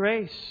to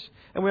grace.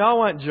 And we all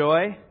want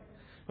joy,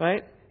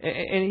 right?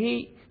 And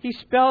he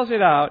spells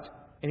it out.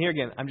 And here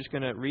again, I'm just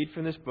going to read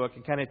from this book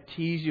and kind of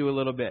tease you a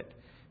little bit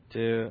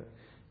to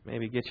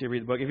maybe get you to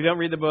read the book. If you don't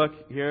read the book,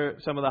 here are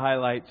some of the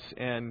highlights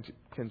and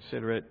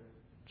consider it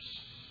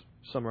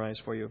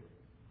summarized for you.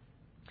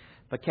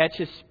 But catch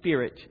his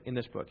spirit in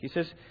this book. He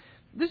says,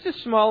 this is a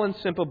small and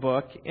simple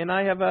book, and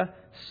I have a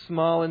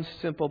small and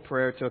simple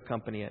prayer to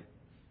accompany it.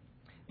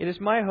 It is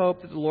my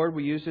hope that the Lord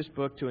will use this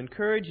book to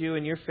encourage you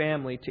and your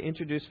family to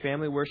introduce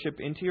family worship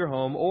into your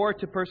home or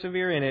to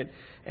persevere in it.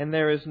 And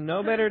there is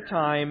no better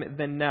time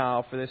than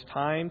now for this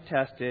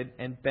time-tested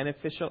and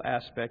beneficial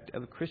aspect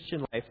of the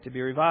Christian life to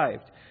be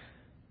revived.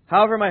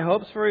 However, my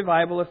hopes for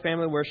revival of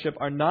family worship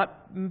are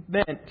not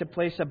meant to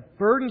place a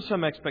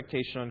burdensome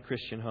expectation on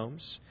Christian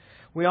homes.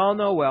 We all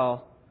know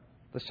well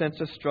the sense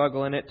of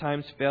struggle and at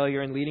times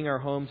failure in leading our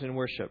homes in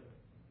worship.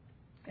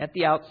 At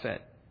the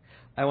outset,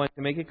 I want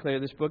to make it clear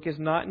this book is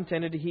not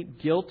intended to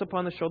heap guilt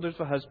upon the shoulders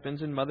of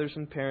husbands and mothers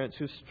and parents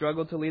who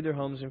struggle to lead their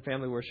homes in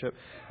family worship.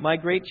 My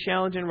great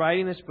challenge in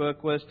writing this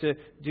book was to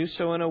do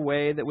so in a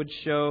way that would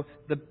show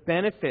the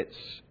benefits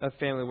of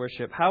family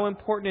worship, how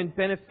important and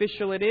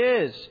beneficial it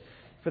is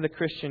for the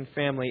Christian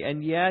family,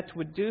 and yet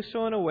would do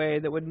so in a way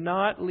that would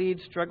not lead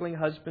struggling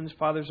husbands,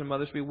 fathers, and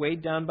mothers to be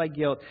weighed down by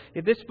guilt.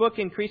 If this book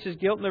increases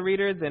guilt in the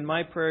reader, then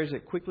my prayer is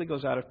it quickly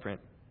goes out of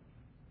print.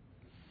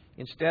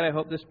 Instead, I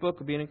hope this book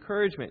will be an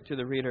encouragement to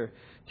the reader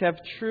to have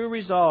true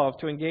resolve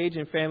to engage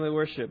in family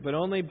worship, but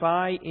only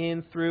by,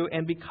 in, through,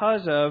 and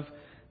because of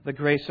the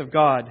grace of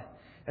God.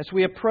 As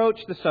we approach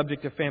the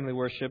subject of family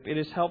worship, it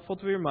is helpful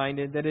to be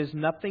reminded that it is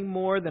nothing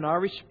more than our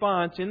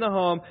response in the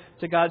home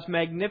to God's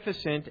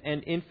magnificent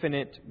and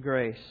infinite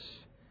grace.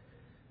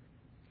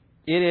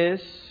 It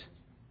is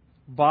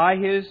by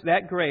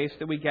that grace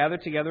that we gather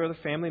together with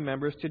the family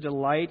members to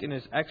delight in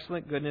His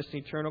excellent goodness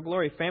and eternal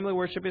glory. Family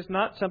worship is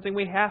not something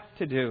we have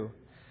to do.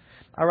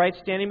 Our right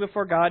standing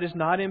before God is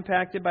not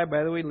impacted by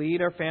whether we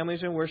lead our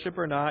families in worship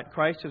or not.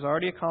 Christ has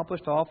already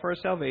accomplished all for our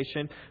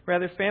salvation.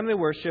 Rather, family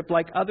worship,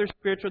 like other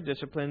spiritual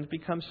disciplines,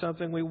 becomes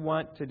something we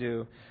want to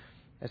do.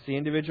 As the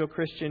individual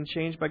Christian,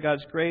 changed by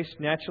God's grace,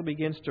 naturally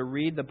begins to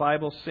read the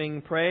Bible,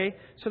 sing, pray,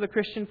 so the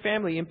Christian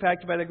family,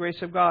 impacted by the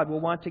grace of God, will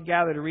want to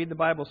gather to read the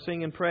Bible,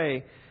 sing, and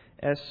pray.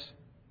 As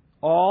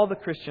all the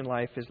Christian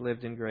life is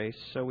lived in grace,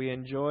 so we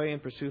enjoy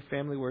and pursue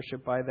family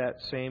worship by that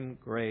same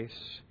grace.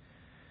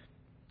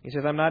 He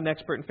says, I'm not an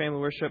expert in family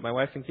worship. My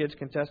wife and kids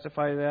can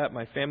testify to that.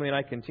 My family and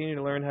I continue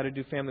to learn how to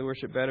do family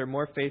worship better,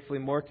 more faithfully,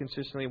 more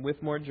consistently,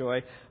 with more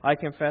joy. I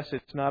confess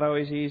it's not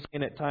always easy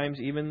and at times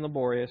even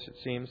laborious, it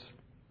seems.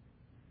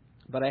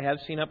 But I have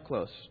seen up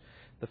close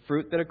the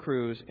fruit that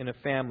accrues in a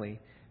family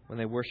when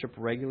they worship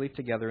regularly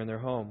together in their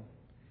home.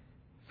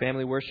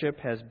 Family worship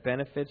has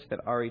benefits that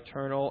are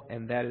eternal,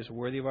 and that is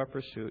worthy of our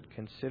pursuit.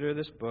 Consider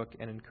this book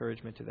an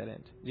encouragement to that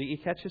end. Do you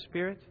catch His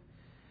Spirit?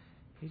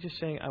 He's just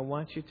saying, I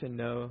want you to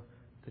know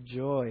the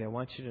joy. I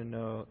want you to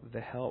know the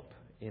help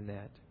in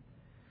that.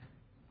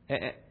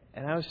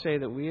 And I would say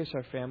that we as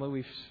our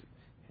family,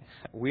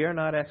 we are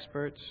not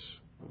experts.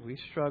 We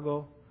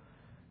struggle.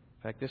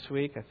 In fact, this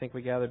week, I think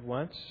we gathered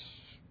once,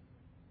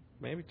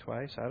 maybe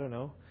twice, I don't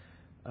know.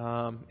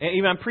 And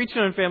even I'm preaching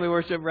on family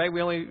worship, right?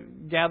 We only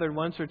gathered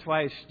once or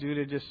twice due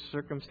to just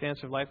circumstance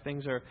of life.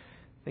 Things are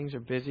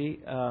busy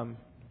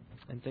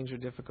and things are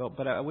difficult.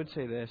 But I would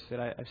say this, that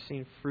I've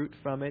seen fruit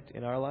from it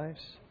in our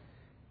lives.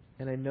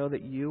 And I know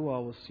that you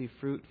all will see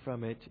fruit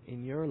from it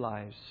in your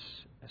lives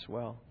as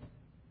well.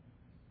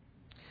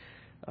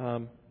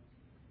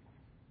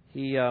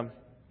 He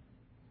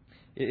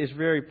is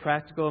very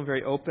practical and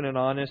very open and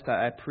honest.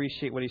 I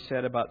appreciate what he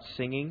said about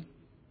singing.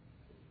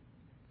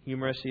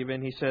 Humorous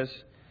even. He says,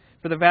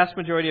 for the vast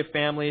majority of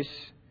families,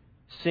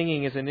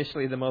 singing is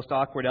initially the most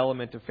awkward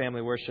element of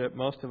family worship.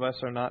 Most of us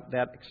are not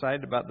that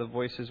excited about the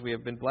voices we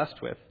have been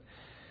blessed with.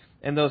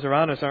 And those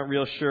around us aren't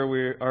real sure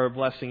we are a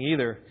blessing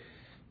either.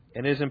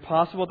 And it is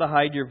impossible to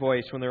hide your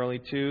voice when there are only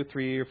 2,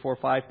 3, or 4,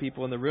 5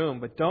 people in the room.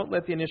 But don't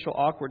let the initial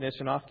awkwardness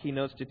and off-key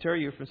notes deter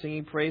you from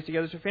singing praise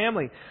together as a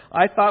family.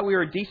 I thought we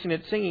were decent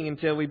at singing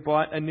until we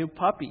bought a new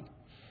puppy.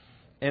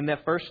 And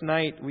that first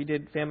night we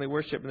did family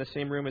worship in the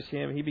same room as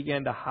him, he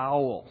began to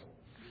howl.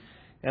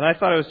 And I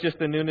thought it was just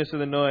the newness of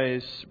the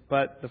noise,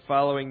 but the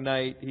following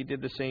night he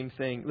did the same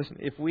thing. Listen,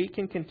 if we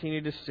can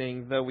continue to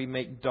sing, though we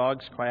make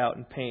dogs cry out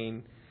in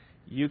pain,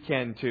 you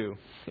can too,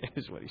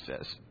 is what he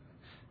says.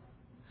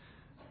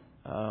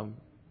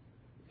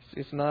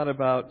 It's not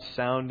about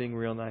sounding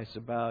real nice,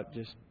 about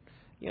just,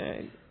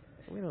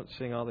 we don't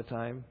sing all the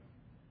time.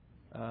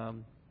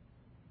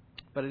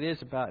 But it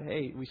is about,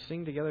 hey, we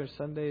sing together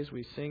Sundays,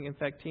 we sing. In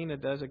fact, Tina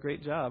does a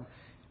great job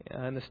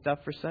on the stuff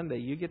for Sunday.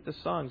 You get the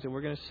songs that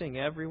we're going to sing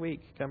every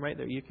week. Come right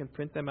there. You can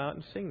print them out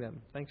and sing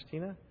them. Thanks,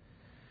 Tina.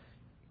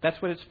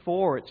 That's what it's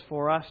for. It's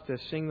for us to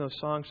sing those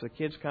songs so the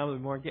kids come with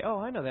more. Oh,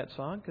 I know that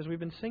song because we've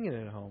been singing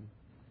it at home.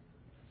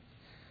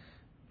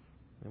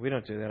 We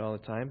don't do that all the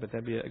time, but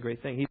that'd be a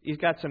great thing. He's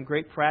got some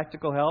great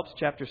practical helps.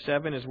 Chapter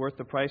 7 is worth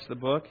the price of the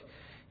book.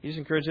 He just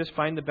encourages us,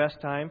 find the best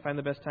time. Find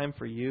the best time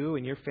for you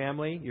and your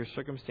family. Your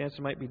circumstances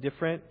might be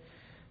different.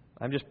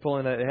 I'm just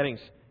pulling the headings.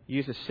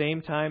 Use the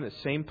same time, the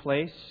same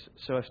place,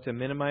 so as to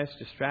minimize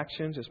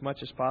distractions as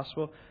much as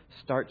possible.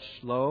 Start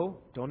slow.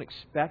 Don't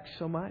expect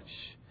so much.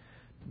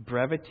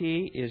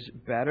 Brevity is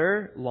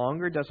better.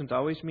 Longer doesn't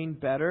always mean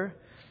better.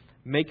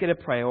 Make it a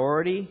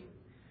priority.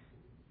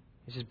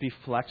 He says, be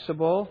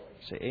flexible.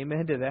 Say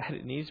amen to that.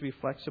 It needs to be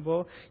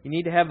flexible. You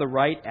need to have the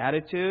right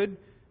attitude.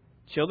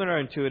 Children are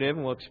intuitive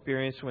and will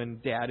experience when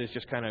dad is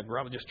just kind of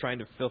just trying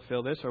to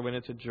fulfill this, or when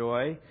it's a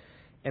joy.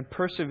 And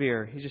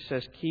persevere. He just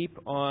says, keep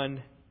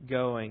on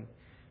going.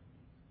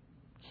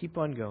 Keep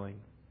on going.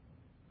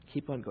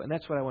 Keep on going. And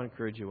that's what I want to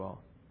encourage you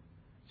all.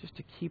 Just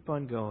to keep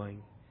on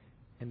going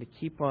and to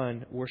keep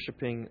on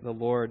worshiping the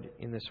Lord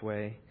in this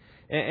way.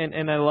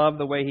 And I love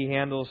the way he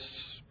handles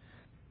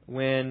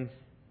when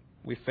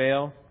we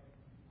fail.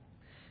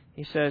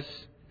 He says,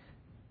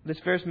 this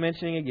verse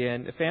mentioning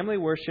again, family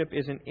worship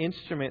is an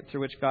instrument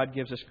through which God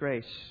gives us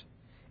grace.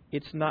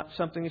 It's not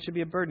something that should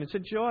be a burden. It's a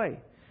joy.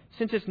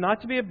 Since it's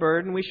not to be a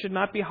burden, we should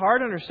not be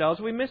hard on ourselves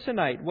when we miss a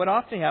night. What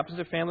often happens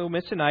is a family will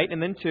miss a night,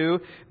 and then 2,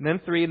 and then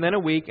 3, and then a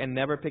week, and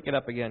never pick it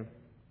up again.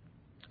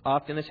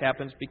 Often this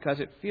happens because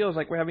it feels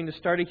like we're having to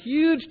start a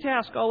huge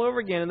task all over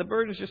again, and the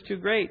burden is just too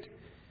great.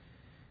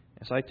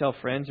 As I tell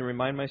friends and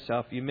remind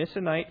myself, you miss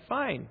a night,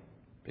 fine.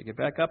 Pick it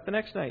back up the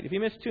next night. If you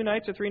miss 2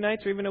 nights or 3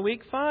 nights or even a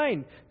week,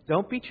 fine.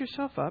 Don't beat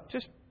yourself up.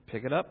 Just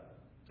pick it up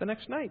the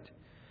next night.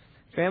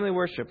 Family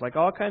worship, like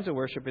all kinds of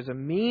worship, is a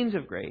means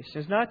of grace.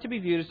 It's not to be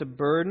viewed as a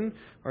burden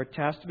or a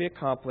task to be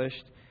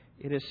accomplished.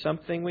 It is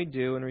something we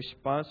do in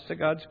response to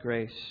God's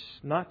grace,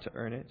 not to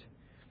earn it.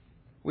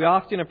 We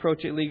often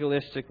approach it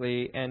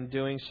legalistically, and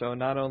doing so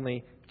not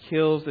only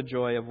kills the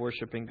joy of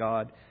worshiping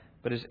God,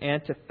 but is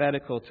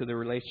antithetical to the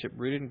relationship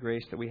rooted in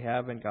grace that we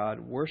have in God.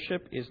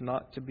 Worship is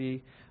not to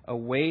be a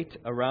weight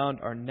around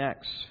our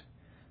necks,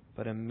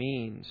 but a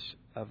means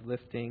of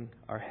lifting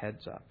our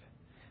heads up.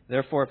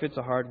 Therefore, if it's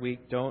a hard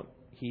week, don't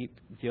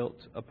heap guilt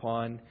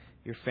upon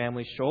your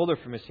family's shoulder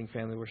for missing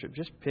family worship.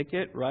 Just pick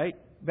it right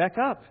back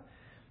up.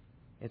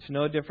 It's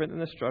no different than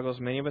the struggles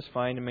many of us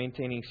find in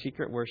maintaining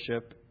secret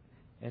worship.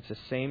 It's the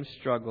same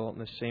struggle and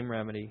the same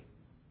remedy.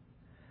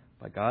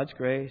 By God's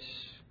grace,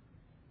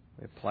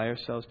 we apply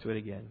ourselves to it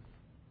again.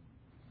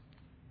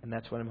 And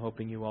that's what I'm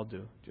hoping you all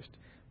do. Just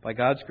by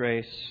God's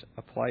grace,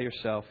 apply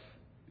yourself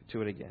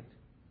to it again.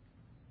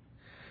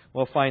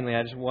 Well, finally,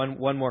 I just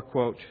one more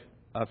quote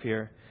up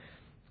here.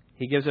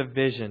 He gives a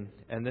vision,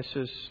 and this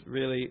is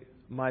really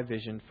my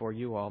vision for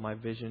you all, my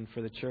vision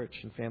for the church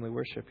and family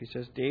worship. He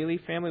says, daily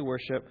family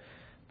worship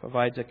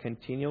provides a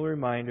continual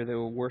reminder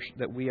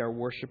that we are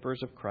worshipers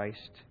of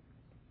Christ.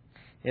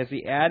 It has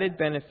the added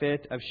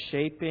benefit of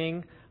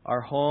shaping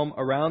our home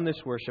around this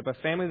worship. A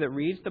family that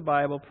reads the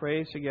Bible,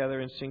 prays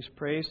together, and sings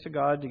praise to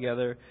God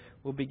together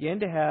will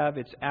begin to have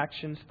its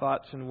actions,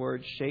 thoughts, and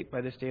words shaped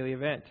by this daily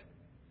event.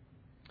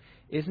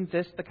 Isn't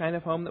this the kind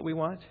of home that we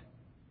want?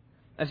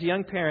 As a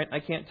young parent, I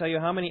can't tell you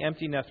how many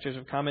empty nesters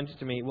have commented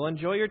to me, well,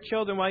 enjoy your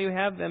children while you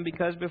have them,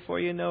 because before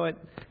you know it,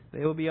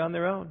 they will be on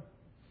their own.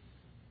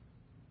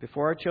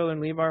 Before our children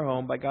leave our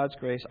home, by God's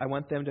grace, I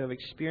want them to have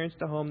experienced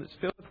a home that's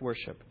filled with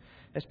worship.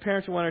 As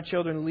parents, we want our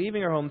children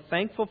leaving our home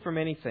thankful for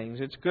many things.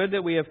 It's good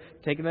that we have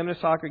taken them to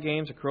soccer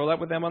games, to curl up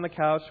with them on the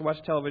couch, to watch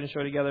a television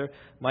show together.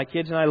 My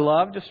kids and I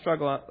love to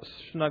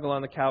snuggle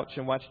on the couch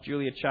and watch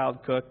Julia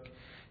Child cook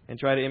and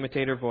try to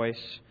imitate her voice.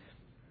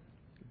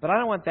 But I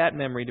don't want that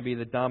memory to be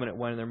the dominant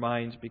one in their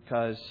minds,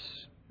 because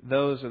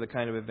those are the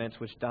kind of events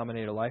which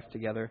dominate a life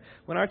together.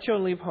 When our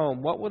children leave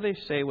home, what will they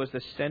say was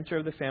the center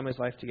of the family's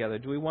life together?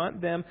 Do we want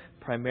them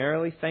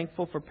primarily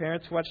thankful for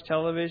parents who watched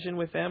television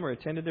with them or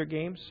attended their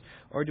games?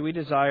 Or do we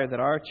desire that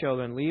our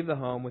children leave the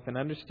home with an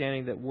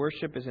understanding that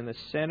worship is in the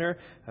center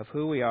of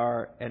who we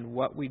are and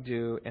what we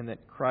do, and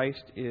that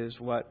Christ is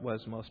what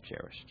was most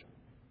cherished?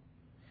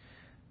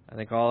 I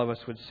think all of us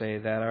would say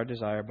that our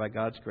desire, by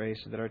God's grace,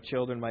 is that our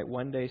children might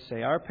one day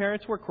say, our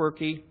parents were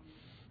quirky,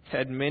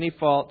 had many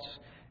faults,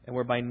 and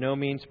were by no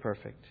means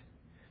perfect.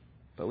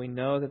 But we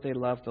know that they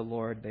loved the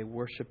Lord, they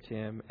worshipped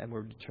Him, and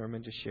were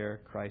determined to share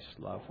Christ's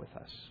love with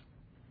us.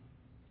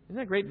 Isn't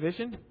that a great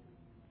vision?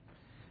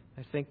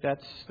 I think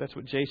that's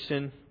what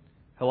Jason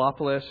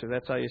Helopoulos, or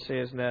that's how you say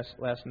his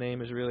last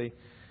name, is really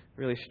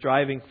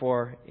striving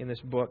for in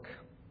this book.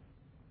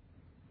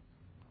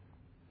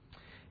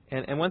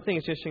 And one thing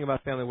that's interesting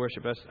about family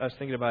worship, I was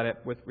thinking about it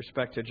with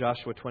respect to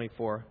Joshua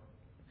 24.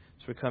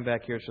 So we come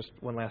back here just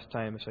one last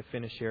time as I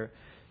finish here,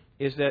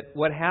 is that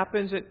what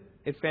happens at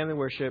family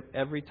worship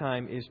every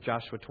time is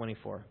Joshua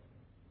 24.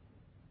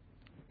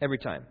 Every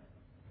time.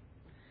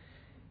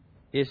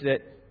 Is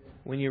that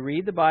when you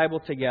read the Bible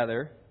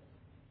together,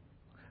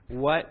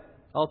 what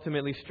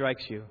ultimately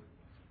strikes you?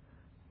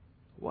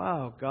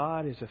 Wow,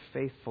 God is a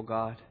faithful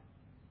God.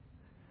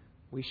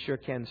 We sure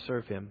can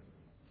serve Him.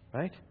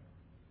 Right?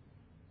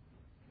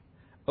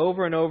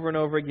 Over and over and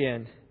over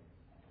again,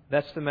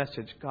 that's the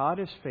message. God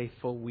is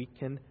faithful. We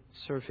can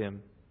serve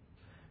Him.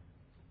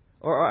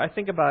 Or I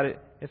think about it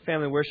at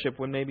family worship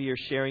when maybe you're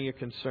sharing your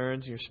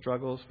concerns, your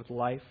struggles with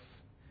life.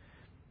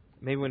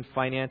 Maybe when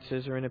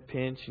finances are in a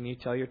pinch and you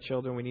tell your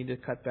children we need to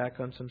cut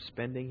back on some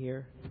spending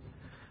here.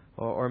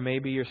 Or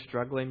maybe you're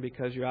struggling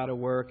because you're out of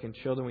work, and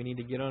children, we need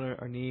to get on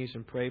our knees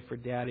and pray for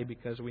Daddy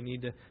because we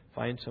need to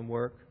find some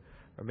work.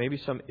 Or maybe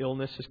some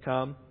illness has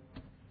come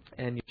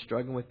and you're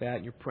struggling with that,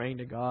 and you're praying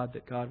to God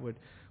that God would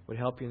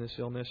help you in this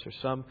illness, or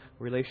some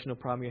relational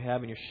problem you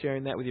have, and you're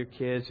sharing that with your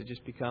kids. It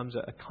just becomes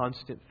a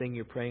constant thing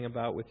you're praying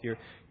about with your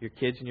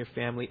kids and your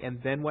family. And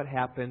then what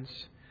happens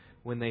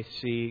when they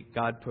see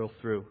God pull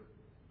through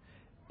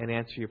and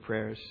answer your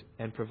prayers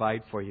and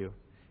provide for you?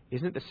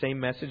 Isn't it the same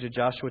message of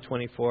Joshua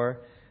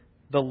 24?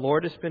 The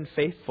Lord has been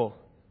faithful,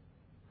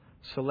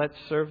 so let's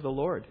serve the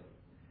Lord.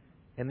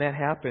 And that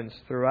happens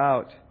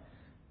throughout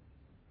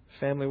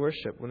family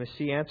worship, when they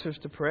see answers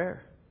to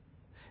prayer.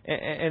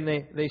 And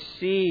they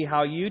see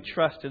how you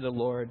trusted the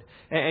Lord.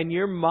 And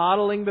you're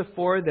modeling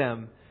before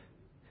them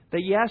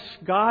That yes,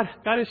 God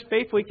is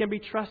faithful. He can be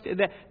trusted.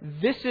 That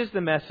this is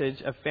the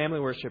message of family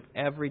worship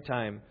every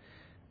time.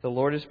 The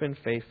Lord has been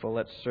faithful.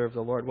 Let's serve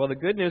the Lord. Well, the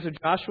good news of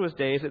Joshua's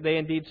day is that they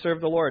indeed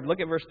served the Lord.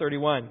 Look at verse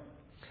 31,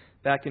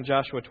 back in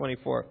Joshua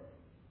 24.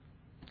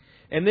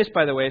 And this,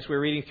 by the way, as we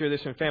were reading through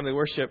this in family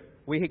worship,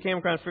 we came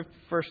across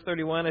verse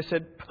 31. I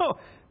said, oh,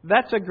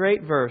 that's a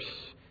great verse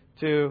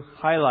to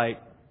highlight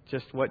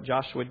just what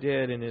Joshua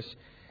did in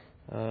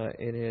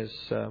his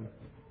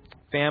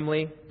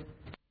family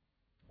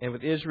and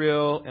with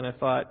Israel. And I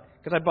thought,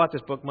 because I bought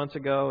this book months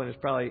ago, and it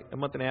was probably a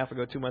month and a half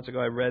ago, 2 months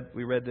ago,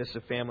 we read this as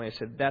a family. I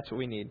said, that's what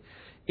we need.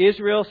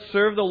 Israel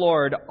served the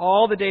Lord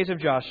all the days of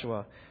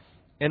Joshua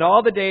and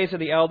all the days of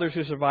the elders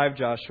who survived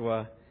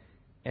Joshua,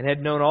 and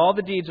had known all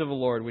the deeds of the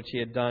Lord which He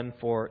had done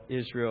for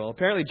Israel.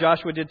 Apparently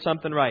Joshua did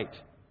something right.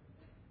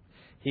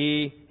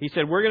 He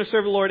said, we're going to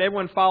serve the Lord.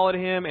 Everyone followed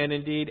him, and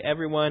indeed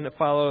everyone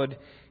followed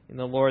in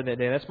the Lord that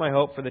day. That's my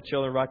hope for the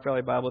children of Rock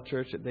Valley Bible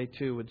Church, that they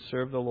too would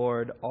serve the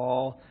Lord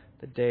all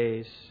the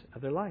days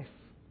of their life.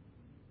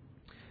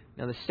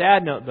 Now the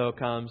sad note, though,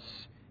 comes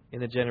in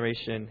the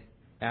generation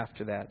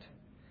after that.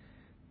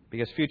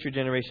 Because future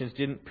generations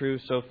didn't prove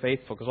so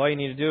faithful. Because all you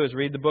need to do is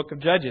read the book of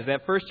Judges.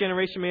 That first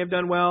generation may have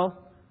done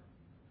well,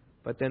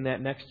 but then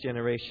that next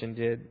generation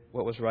did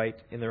what was right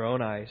in their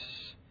own eyes.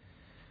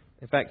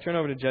 In fact, turn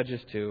over to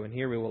Judges 2, and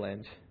here we will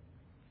end.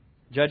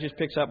 Judges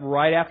picks up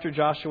right after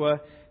Joshua.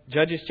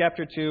 Judges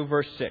chapter 2,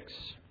 verse 6.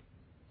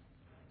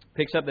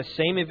 Picks up the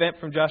same event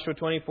from Joshua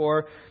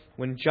 24.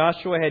 When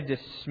Joshua had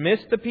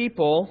dismissed the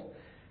people,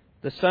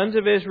 the sons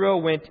of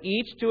Israel went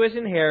each to his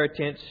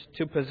inheritance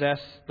to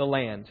possess the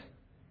land.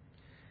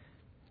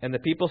 And the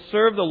people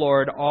served the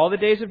Lord all the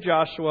days of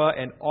Joshua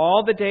and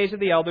all the days of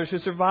the elders who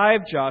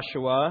survived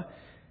Joshua,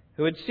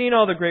 who had seen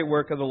all the great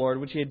work of the Lord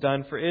which He had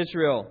done for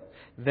Israel.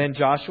 Then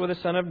Joshua the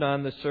son of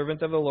Nun, the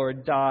servant of the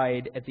Lord,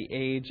 died at the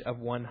age of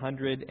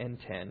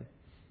 110.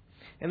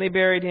 And they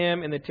buried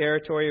him in the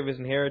territory of his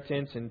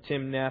inheritance in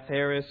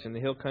Timnath-Heres, in the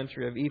hill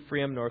country of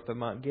Ephraim, north of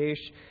Mount Gaish.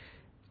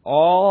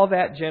 All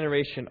that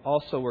generation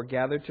also were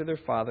gathered to their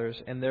fathers,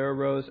 and there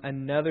arose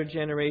another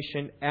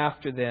generation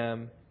after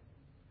them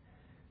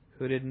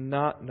who did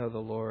not know the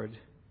Lord,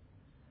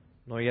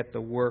 nor yet the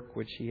work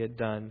which He had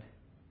done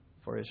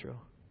for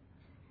Israel.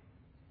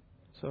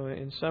 So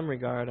in some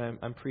regard,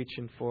 I'm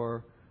preaching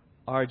for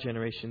our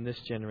generation, this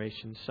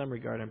generation. In some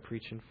regard, I'm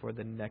preaching for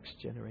the next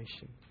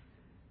generation.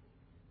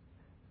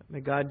 May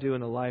God do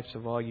in the lives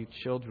of all you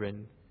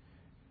children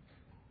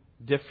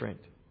different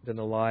than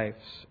the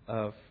lives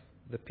of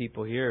the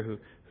people here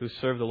who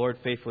served the Lord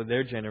faithfully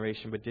their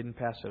generation but didn't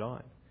pass it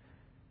on.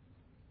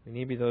 We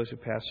need to be those who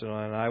pass it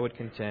on. And I would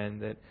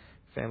contend that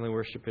family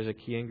worship is a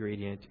key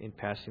ingredient in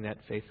passing that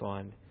faith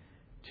on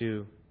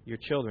to your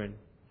children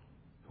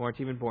who aren't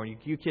even born.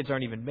 You kids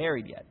aren't even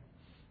married yet.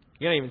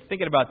 You're not even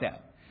thinking about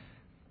that.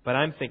 But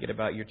I'm thinking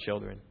about your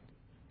children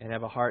and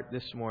have a heart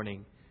this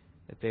morning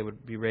that they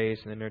would be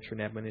raised in the nurture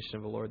and admonition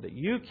of the Lord, that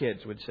you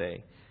kids would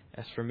say,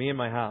 as for me and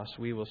my house,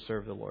 we will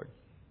serve the Lord.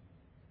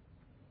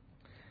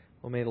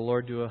 Well, may the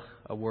Lord do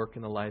a work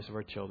in the lives of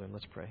our children.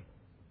 Let's pray.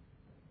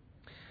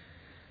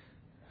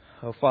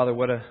 Oh, Father,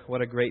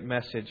 what a great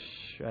message.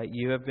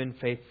 You have been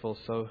faithful,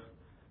 so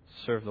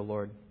serve the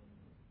Lord.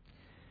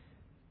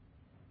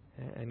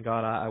 And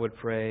God, I would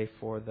pray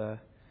for the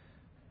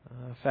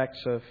effects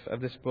of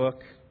this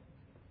book.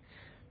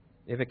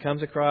 If it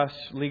comes across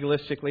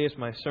legalistically, as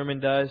my sermon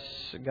does,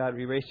 God,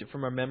 erase it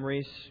from our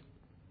memories.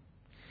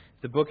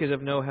 If the book is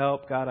of no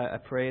help, God, I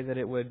pray that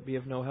it would be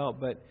of no help.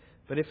 But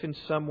if in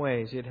some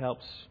ways it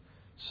helps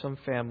some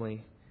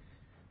family,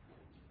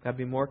 God,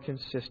 be more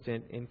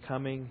consistent in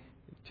coming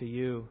to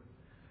You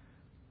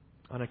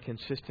on a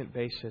consistent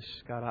basis.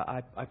 God,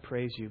 I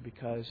praise You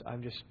because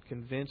I'm just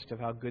convinced of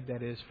how good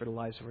that is for the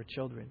lives of our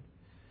children.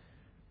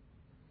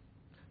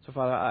 So,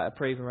 Father, I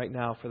pray even right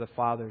now for the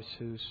fathers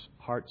whose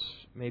hearts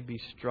may be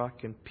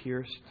struck and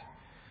pierced,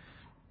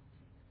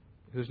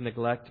 whose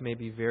neglect may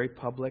be very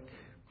public.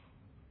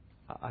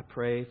 I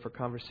pray for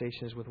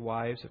conversations with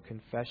wives of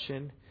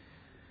confession.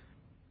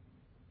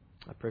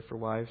 I pray for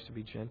wives to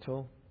be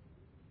gentle.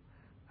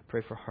 I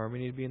pray for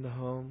harmony to be in the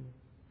home.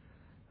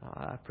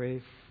 I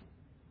pray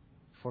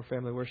for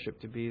family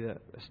worship to be a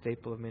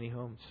staple of many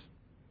homes.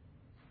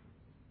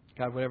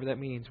 God, whatever that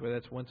means, whether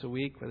it's once a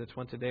week, whether it's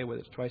once a day,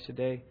 whether it's twice a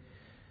day,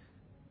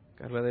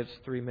 God, whether it's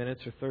 3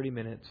 minutes or 30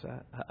 minutes,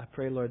 I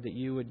pray, Lord, that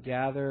You would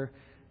gather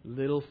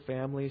little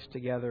families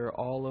together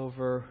all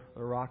over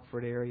the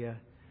Rockford area,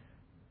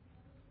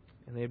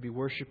 and they'd be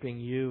worshiping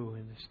You,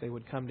 and they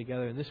would come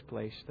together in this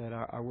place, that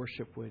our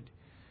worship would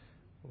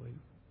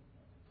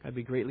God,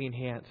 be greatly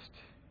enhanced.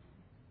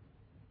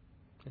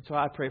 And so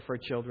I pray for our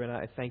children.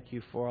 I thank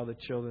You for all the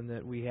children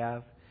that we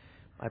have.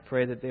 I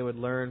pray that they would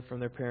learn from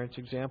their parents'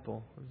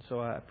 example. And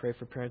so I pray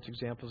for parents'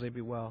 examples, they'd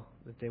be well,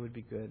 that they would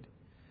be good.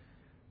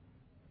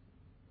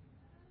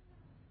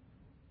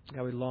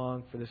 God, we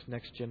long for this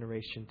next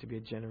generation to be a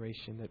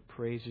generation that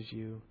praises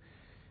You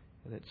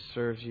and that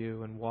serves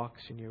You and walks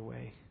in Your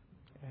way.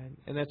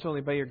 And that's only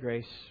by Your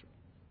grace.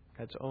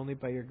 That's only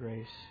by Your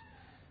grace.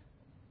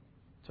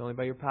 It's only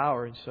by your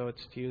power, and so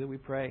it's to you that we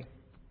pray,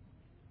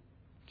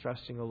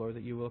 trusting, O Lord,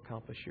 that you will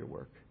accomplish your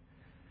work.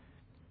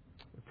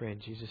 We pray in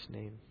Jesus'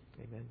 name.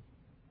 Amen.